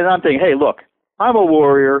more. And I'm thinking, hey, look, I'm a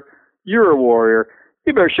warrior. You're a warrior.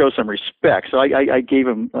 You better show some respect. So I gave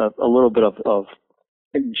him a little bit of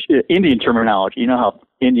Indian terminology. You know how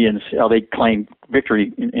Indians, how they claim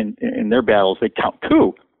victory in their battles, they count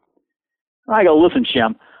coup. I go, listen,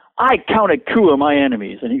 Shem, I counted coup of my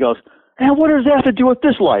enemies. And he goes, and what does that have to do with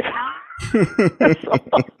this life?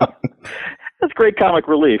 That's great comic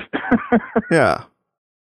relief. Yeah.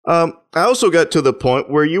 I also got to the point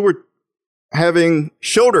where you were having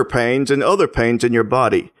shoulder pains and other pains in your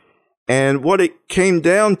body. And what it came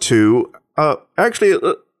down to, actually,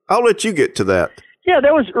 I'll let you get to that. Yeah,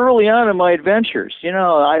 that was early on in my adventures.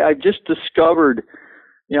 I just discovered,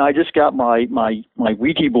 I just got my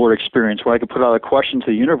Ouija board experience where I could put out a question to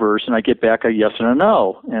the universe and I get back a yes and a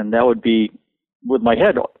no. And that would be with my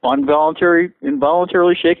head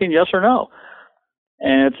involuntarily shaking yes or no.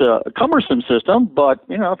 And it's a cumbersome system, but,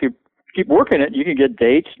 if you keep working it, you can get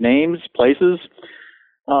dates, names, places.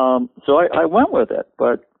 So I went with it.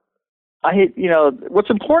 But what's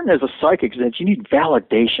important as a psychic is that you need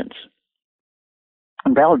validations.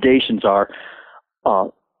 And validations are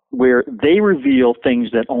where they reveal things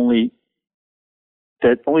that only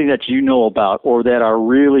that you know about, or that are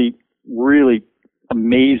really, really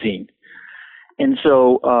amazing. And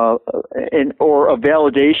so, or a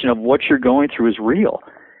validation of what you're going through is real.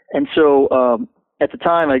 And so, at the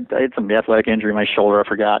time, I had some athletic injury in my shoulder, I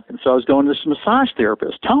forgot. And so I was going to this massage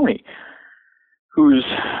therapist, Tony, who's,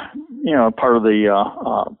 part of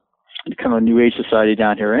the, kind of a New Age society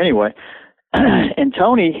down here anyway. And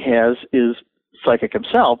Tony is psychic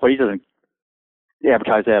himself, but he doesn't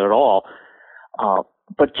advertise that at all.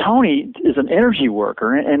 But Tony is an energy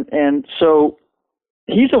worker. And so,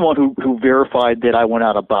 he's the one who verified that I went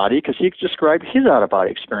out of body, because he described his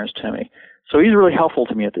out-of-body experience to me. So he's really helpful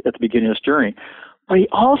to me at the beginning of this journey. But he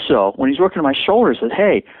also, when he's working on my shoulder, said,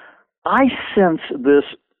 hey, I sense this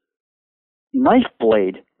knife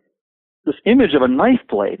blade, this image of a knife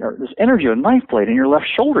blade, or this energy of a knife blade in your left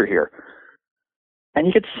shoulder here. And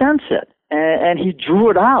he could sense it. And he drew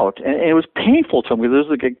it out. And it was painful to him, because there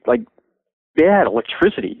was like bad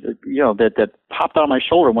electricity, that popped out of my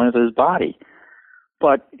shoulder and went into his body.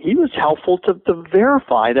 but he was helpful to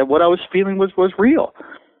verify that what I was feeling was real.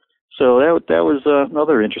 So that was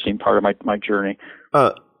another interesting part of my journey.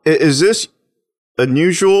 Is this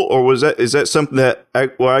unusual, or is that something that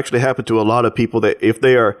will actually happen to a lot of people, that if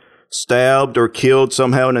they are stabbed or killed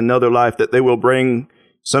somehow in another life, that they will bring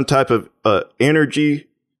some type of energy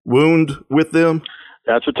wound with them?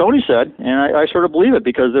 That's what Tony said, and I sort of believe it,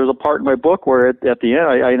 because there's a part in my book where at the end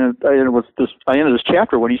I ended this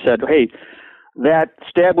chapter when he said, "Hey, that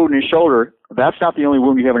stab wound in your shoulder, that's not the only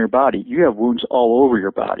wound you have in your body. You have wounds all over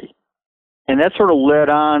your body," and that sort of led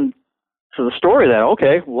on to the story that,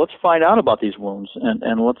 okay, well, let's find out about these wounds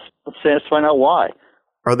and let's find out why.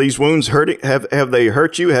 Are these wounds hurting? Have they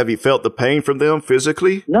hurt you? Have you felt the pain from them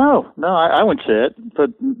physically? No, I wouldn't say it,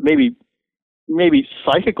 but maybe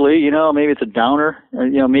psychically, maybe it's a downer.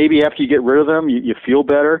 Maybe after you get rid of them, you feel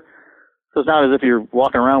better. So it's not as if you're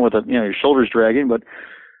walking around with your shoulders dragging, but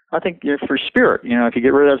I think for spirit, if you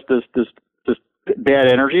get rid of this bad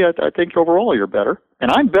energy, I think overall you're better.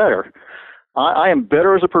 And I'm better. I am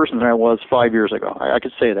better as a person than I was 5 years ago. I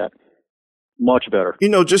could say that. Much better.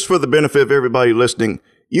 Just for the benefit of everybody listening,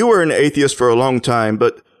 you were an atheist for a long time,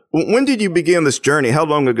 but when did you begin this journey? How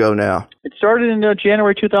long ago now? It started in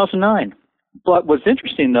January 2009. But what's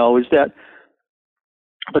interesting, though, is that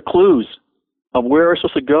the clues of where I was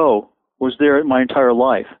supposed to go was there my entire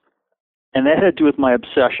life. And that had to do with my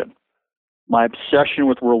obsession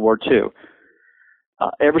with World War II.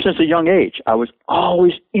 Ever since a young age, I was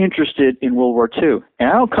always interested in World War II. And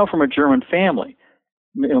I don't come from a German family.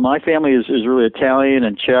 My family is really Italian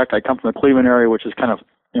and Czech. I come from the Cleveland area, which is kind of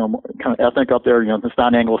ethnic up there. It's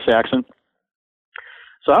not Anglo-Saxon.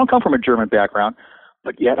 So I don't come from a German background,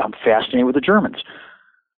 but yet I'm fascinated with the Germans.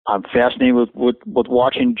 I'm fascinated with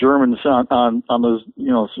watching Germans on those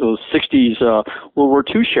those 60s World War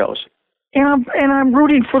II shows, and I'm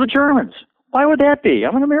rooting for the Germans. Why would that be?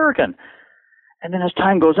 I'm an American. And then as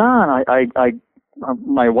time goes on,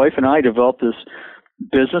 my wife and I developed this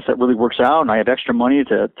business that really works out, and I have extra money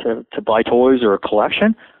to buy toys or a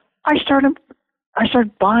collection. I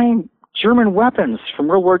started buying German weapons from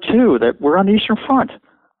World War II that were on the Eastern Front.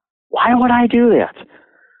 Why would I do that?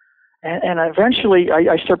 And eventually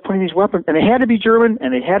I started putting these weapons, and they had to be German,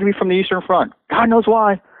 and they had to be from the Eastern Front. God knows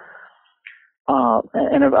why.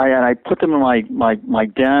 And I put them in my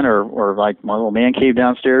den or like my little man cave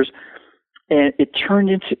downstairs, and it turned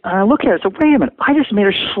into. And I look at it, so wait a minute, I just made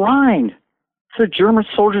a shrine to the German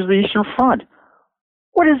soldiers of the Eastern Front.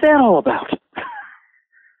 What is that all about?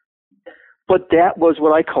 But that was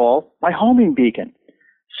what I call my homing beacon,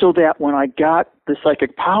 so that when I got the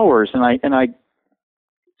psychic powers, and I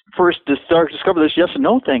first discovered this yes and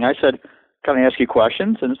no thing, I said, "Can I ask you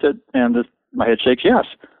questions?" And it said, my head shakes yes.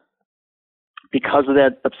 Because of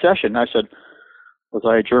that obsession, I said, "Was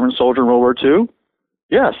I a German soldier in World War II?"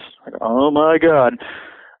 Yes. I go, "Oh my God."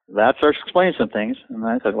 That starts explaining some things. And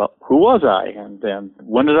I said, "Well, who was I? And then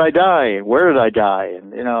when did I die? Where did I die?"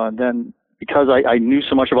 And and then because I knew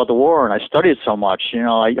so much about the war and I studied so much,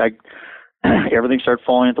 I everything started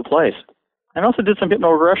falling into place. And I also did some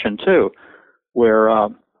hypnoregression too, where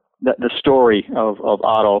the story of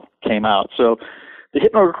Otto came out. So the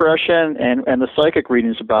hypnoregression and the psychic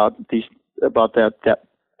readings about that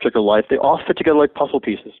particular life, they all fit together like puzzle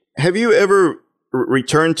pieces. Have you ever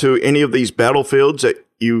returned to any of these battlefields that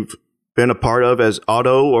you've been a part of as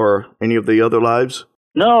Otto or any of the other lives?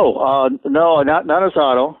 No, not as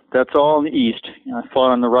Otto. That's all in the East. I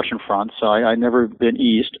fought on the Russian front, so I never been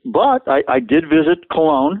East. But I did visit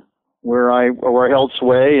Cologne, where I held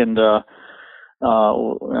sway and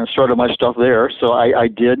started my stuff there. So I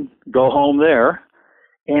did go home there,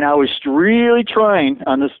 and I was really trying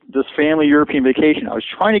on this family European vacation. I was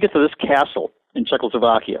trying to get to this castle in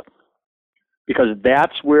Czechoslovakia, because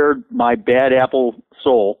that's where my bad apple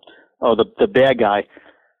soul, the bad guy,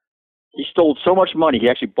 he stole so much money. He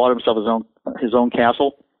actually bought himself his own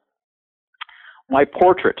castle. My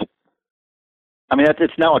portrait. I mean,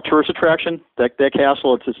 it's now a tourist attraction. That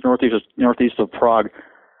castle. It's northeast of Prague.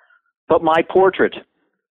 But my portrait,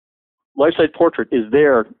 life-size portrait, is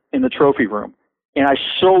there in the trophy room. And I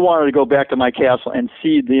so wanted to go back to my castle and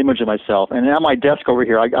see the image of myself. And on my desk over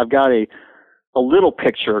here, I've got a little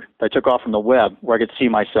picture that I took off from the web where I could see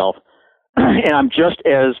myself. And I'm just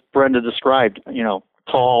as Brenda described,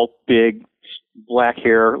 tall, big, black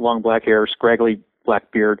hair, long black hair, scraggly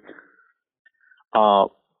black beard.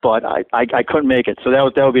 But I couldn't make it. So that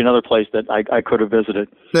would be another place that I could have visited.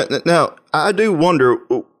 Now, I do wonder,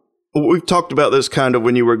 we've talked about this kind of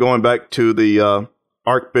when you were going back to the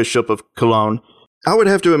Archbishop of Cologne. I would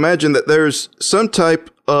have to imagine that there's some type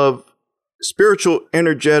of spiritual,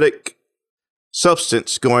 energetic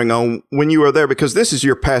substance going on when you are there, because this is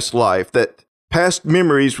your past life, that past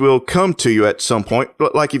memories will come to you at some point,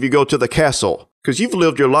 like if you go to the castle, because you've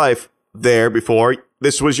lived your life there before.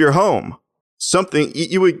 This was your home. Something,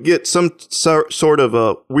 you would get some sort of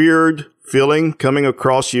a weird feeling coming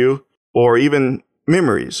across you, or even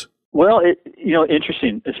memories. Well,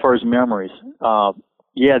 interesting as far as memories.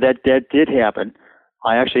 Yeah, that did happen.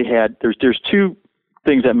 I actually had, there's two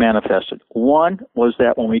things that manifested. One was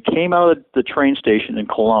that when we came out of the train station in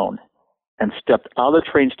Cologne and stepped out of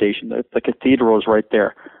the train station, the cathedral was right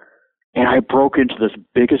there, and I broke into this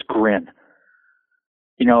biggest grin.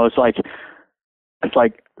 It's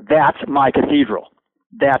like, that's my cathedral.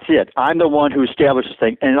 That's it. I'm the one who established this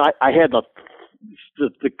thing. And I had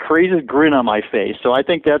the craziest grin on my face. So I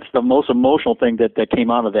think that's the most emotional thing that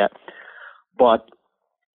came out of that. But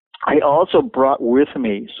I also brought with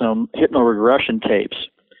me some hypnoregression tapes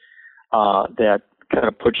that kind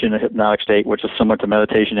of put you in a hypnotic state, which is similar to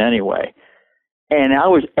meditation anyway. And I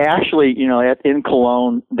was actually, in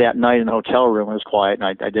Cologne that night in the hotel room. It was quiet,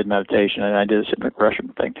 and I did meditation, and I did this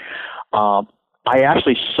hypnoregression thing. I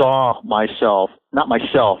actually saw myself, not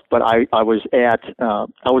myself, but I was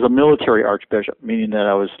I was a military archbishop, meaning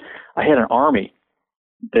that I had an army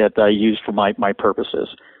that I used for my purposes.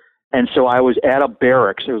 And so I was at a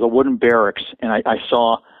barracks. It was a wooden barracks, and I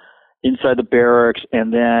saw inside the barracks,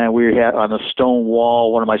 and then we had on the stone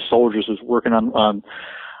wall, one of my soldiers was working on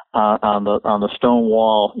the stone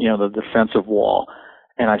wall, the defensive wall,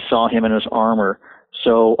 and I saw him in his armor.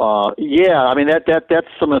 So, that's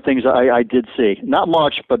some of the things I did see. Not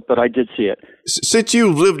much, but I did see it. Since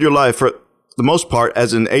you've lived your life for the most part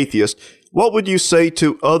as an atheist, what would you say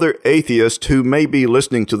to other atheists who may be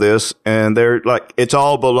listening to this and they're like, it's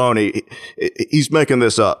all baloney, he's making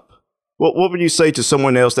this up? What would you say to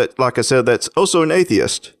someone else that, like I said, that's also an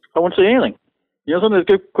atheist? I wouldn't say anything. Something that's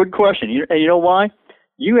a good question. And you know why?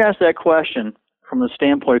 You asked that question from the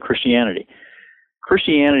standpoint of Christianity.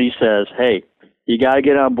 Christianity says, hey, you got to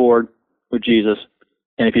get on board with Jesus,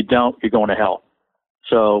 and if you don't, you're going to hell.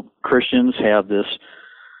 So Christians have this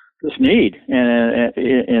need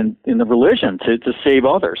in the religion to save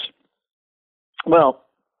others. Well,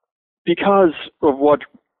 because of what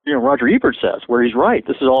Roger Ebert says, where he's right,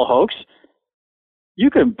 this is all hoax. You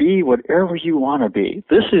can be whatever you want to be.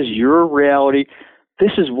 This is your reality.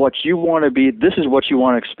 This is what you want to be. This is what you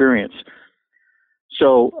want to experience.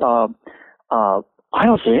 So I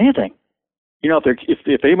don't say anything.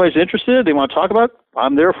 If anybody's interested, they want to talk about it,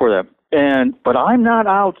 I'm there for them. But I'm not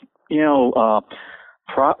out,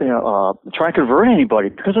 trying to convert anybody,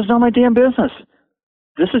 because it's not my damn business.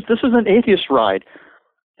 This is an atheist ride,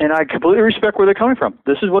 and I completely respect where they're coming from.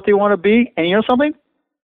 This is what they want to be, and you know something?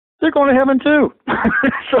 They're going to heaven too.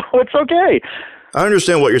 So it's okay. I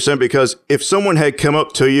understand what you're saying, because if someone had come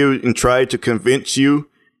up to you and tried to convince you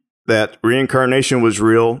that reincarnation was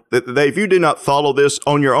real, that if you did not follow this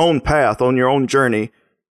on your own path, on your own journey,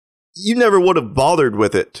 you never would have bothered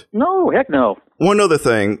with it. No, heck no. One other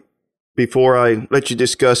thing, before I let you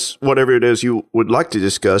discuss whatever it is you would like to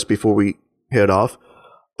discuss before we head off.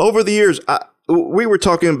 Over the years, we were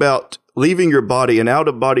talking about leaving your body, an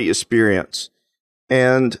out-of-body experience.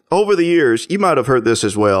 And over the years, you might have heard this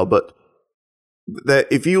as well, but that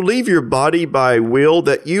if you leave your body by will,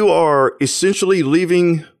 that you are essentially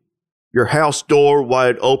leaving your house door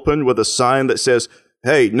wide open with a sign that says,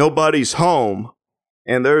 hey, nobody's home.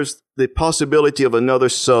 And there's the possibility of another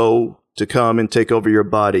soul to come and take over your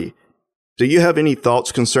body. Do you have any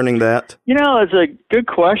thoughts concerning that? It's a good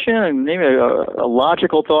question and maybe a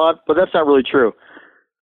logical thought, but that's not really true.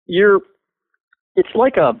 It's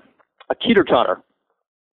like a teeter-totter.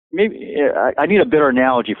 Maybe I need a better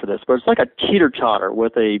analogy for this, but it's like a teeter-totter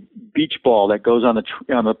with a beach ball that goes on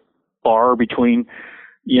the bar between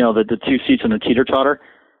the two seats in the teeter-totter.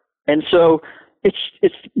 And so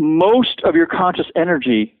it's most of your conscious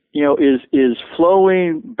energy, is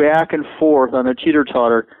flowing back and forth on a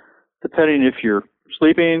teeter-totter, depending if you're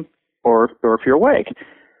sleeping or if you're awake.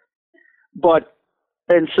 But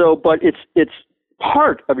it's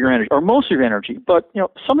part of your energy, or most of your energy, but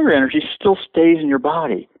some of your energy still stays in your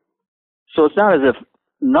body. So it's not as if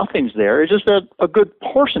nothing's there. It's just that a good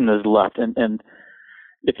portion is left, and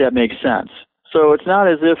if that makes sense. So it's not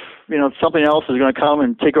as if, something else is going to come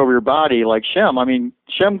and take over your body like Shem. I mean,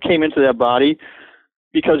 Shem came into that body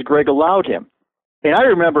because Greg allowed him. And I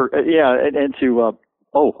remember,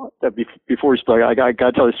 before we spoke, I got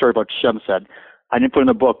to tell you a story about what Shem said. I didn't put it in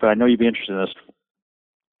the book, but I know you'd be interested in this.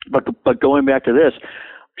 But going back to this,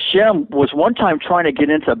 Shem was one time trying to get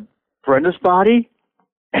into Brenda's body,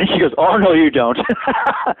 and she goes, oh, no, you don't.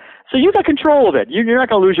 So you got control of it. You're not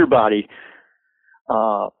going to lose your body.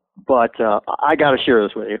 But I got to share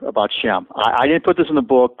this with you about Shem. I didn't put this in the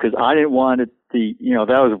book because I didn't want it that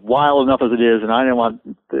was wild enough as it is, and I didn't want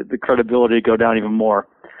the credibility to go down even more.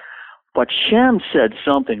 But Shem said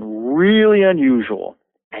something really unusual,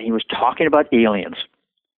 and he was talking about aliens.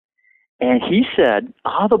 And he said,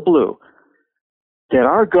 out of the blue, that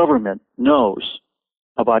our government knows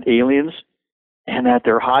about aliens and that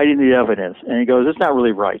they're hiding the evidence. And he goes, it's not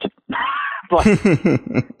really right. But,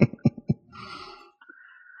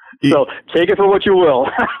 so take it for what you will.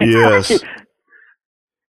 Yes.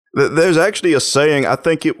 There's actually a saying, I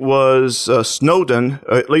think it was Snowden,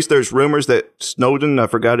 at least there's rumors that Snowden, I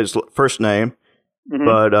forgot his first name,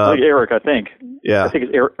 but like Eric, I think. Yeah. I think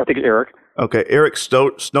it's Eric. Okay, Eric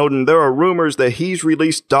Snowden, there are rumors that he's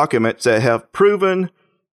released documents that have proven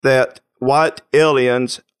that white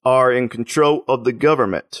aliens are in control of the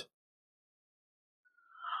government.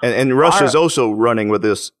 And Russia's also running with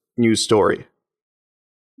this news story.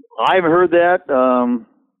 I've heard that.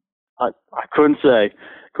 I couldn't say.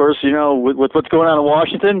 Of course, with what's going on in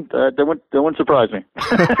Washington, that wouldn't surprise me.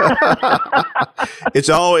 It's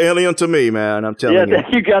all alien to me, man. I'm telling you. Yeah,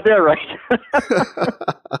 you got that right.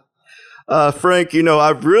 Frank,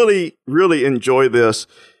 I've really, really enjoyed this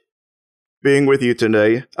being with you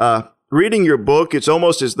today. Reading your book, it's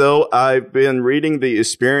almost as though I've been reading the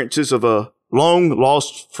experiences of a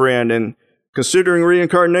long-lost friend, and considering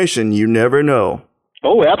reincarnation, you never know.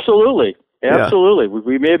 Oh, absolutely. Absolutely. Yeah.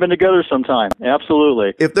 We may have been together sometime.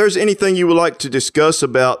 Absolutely. If there's anything you would like to discuss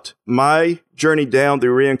about my journey down the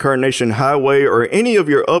reincarnation highway or any of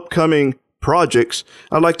your upcoming projects,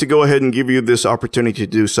 I'd like to go ahead and give you this opportunity to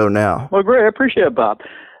do so now. Well, great. I appreciate it, Bob.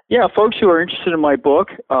 Yeah, folks who are interested in my book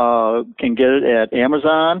can get it at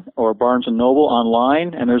Amazon or Barnes & Noble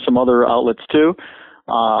online, and there's some other outlets too.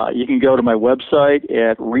 You can go to my website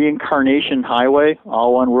at Reincarnation Highway,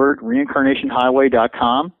 all one word,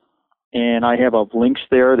 reincarnationhighway.com. And I have links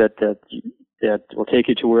there that will take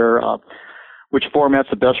you to where which format's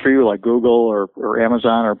the best for you, like Google or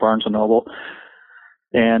Amazon or Barnes & Noble.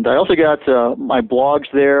 And I also got my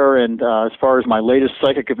blogs there, and as far as my latest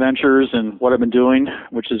psychic adventures and what I've been doing,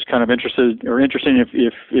 which is kind of interesting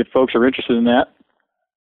if folks are interested in that.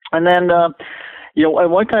 And then,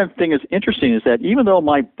 one kind of thing is interesting is that even though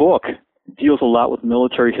my book deals a lot with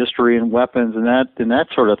military history and weapons and that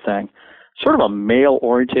sort of thing, sort of a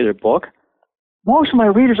male-oriented book, most of my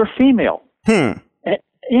readers are female.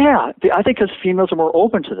 Yeah, I think because females are more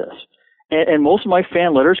open to this. And most of my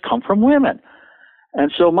fan letters come from women. And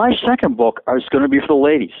so my second book is going to be for the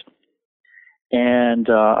ladies. And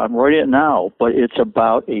I'm writing it now, but it's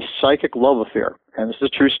about a psychic love affair. And this is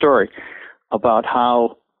a true story about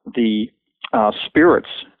how the spirits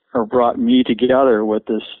have brought me together with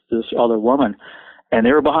this other woman. And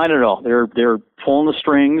they were behind it all. They're pulling the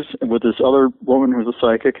strings with this other woman who's a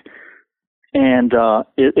psychic. And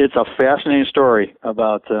it's a fascinating story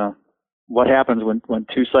about what happens when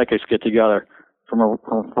two psychics get together from a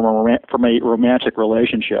romantic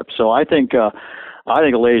relationship. So I think the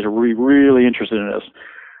ladies are really interested in this.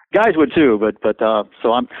 Guys would too, but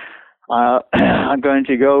so I'm going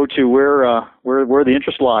to go to where the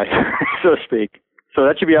interests lie, so to speak. So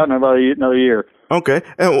that should be out in about another year. Okay.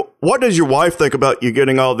 And what does your wife think about you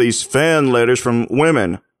getting all these fan letters from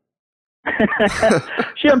women?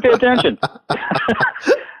 She doesn't pay attention.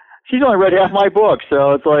 She's only read half my book,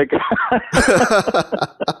 so it's like, and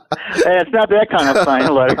it's not that kind of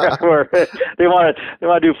fan letter where they want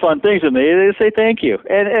to do fun things with me. They say thank you,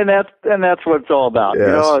 and that's what it's all about.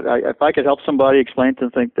 Yes. If I could help somebody explain to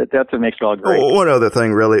them, that's what makes it all great. One other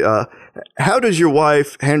thing, really, how does your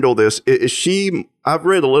wife handle this? Is she? I've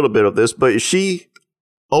read a little bit of this, but is she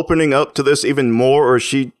opening up to this even more, or is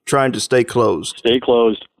she trying to stay closed? Stay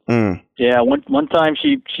closed. Yeah, one time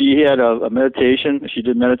she had a meditation. She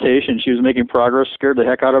did meditation. She was making progress, scared the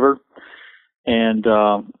heck out of her. And,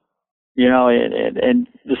 and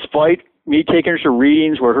despite me taking her to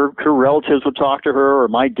readings where her relatives would talk to her or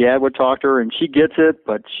my dad would talk to her, and she gets it,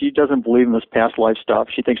 but she doesn't believe in this past life stuff.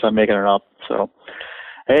 She thinks I'm making it up. So,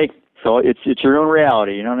 hey, so it's your own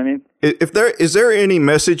reality. You know what I mean? Is there any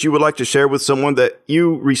message you would like to share with someone that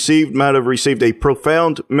you might have received a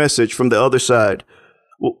profound message from the other side,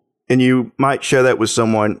 and you might share that with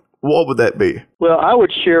someone? What would that be? Well, I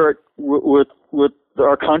would share it with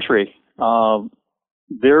our country.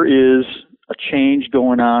 There is a change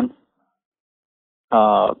going on.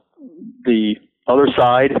 The other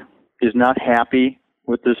side is not happy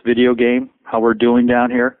with this video game, how we're doing down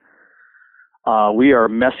here. We are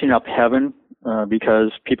messing up heaven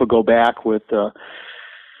because people go back with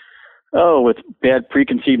bad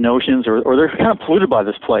preconceived notions, or they're kind of polluted by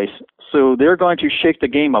this place. So they're going to shake the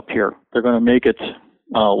game up here. They're going to make it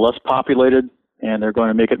less populated, and they're going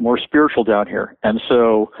to make it more spiritual down here. And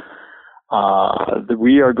so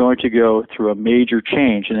we are going to go through a major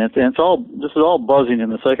change, and this is all buzzing in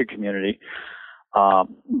the psychic community.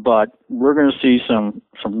 But we're going to see some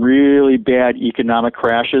really bad economic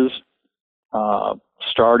crashes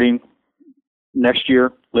starting next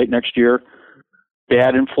year, late next year.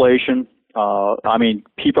 Bad inflation. I mean,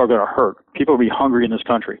 people are going to hurt. People will be hungry in this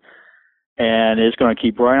country, and it's going to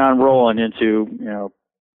keep right on rolling into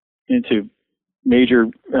major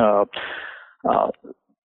end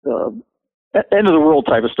of the world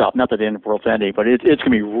type of stuff. Not that the end of the world's ending, but it's going to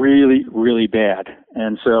be really, really bad.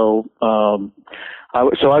 And so,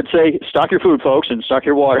 I'd say stock your food, folks, and stock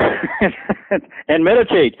your water, and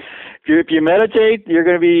meditate. If you meditate, you're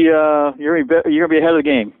going to be ahead of the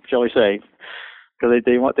game, shall we say? Because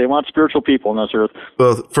they want spiritual people on this earth.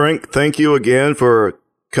 Well, Frank, thank you again for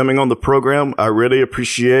coming on the program. I really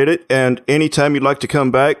appreciate it. And anytime you'd like to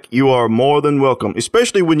come back, you are more than welcome,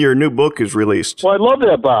 especially when your new book is released. Well, I'd love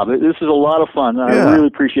that, Bob. This is a lot of fun. I really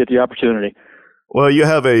appreciate the opportunity. Well, you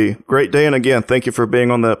have a great day. And again, thank you for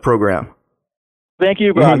being on the program. Thank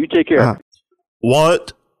you, Bob. You take care.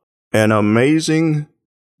 What an amazing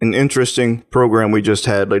and interesting program we just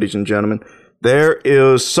had, ladies and gentlemen. There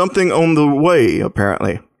is something on the way,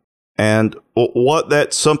 apparently. And what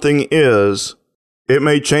that something is, it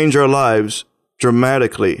may change our lives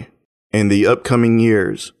dramatically in the upcoming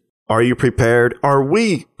years. Are you prepared? Are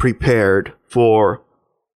we prepared for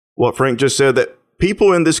what Frank just said, that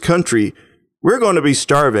people in this country, we're going to be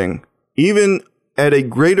starving, even at a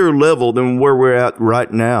greater level than where we're at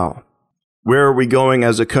right now? Where are we going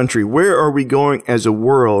as a country? Where are we going as a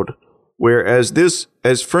world? Whereas this,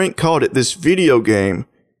 as Frank called it, this video game,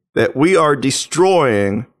 that we are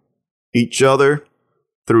destroying each other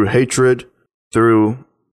through hatred, through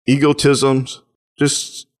egotisms.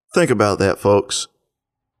 Just think about that, folks.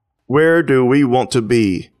 Where do we want to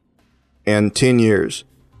be in 10 years?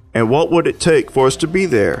 And what would it take for us to be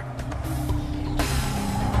there?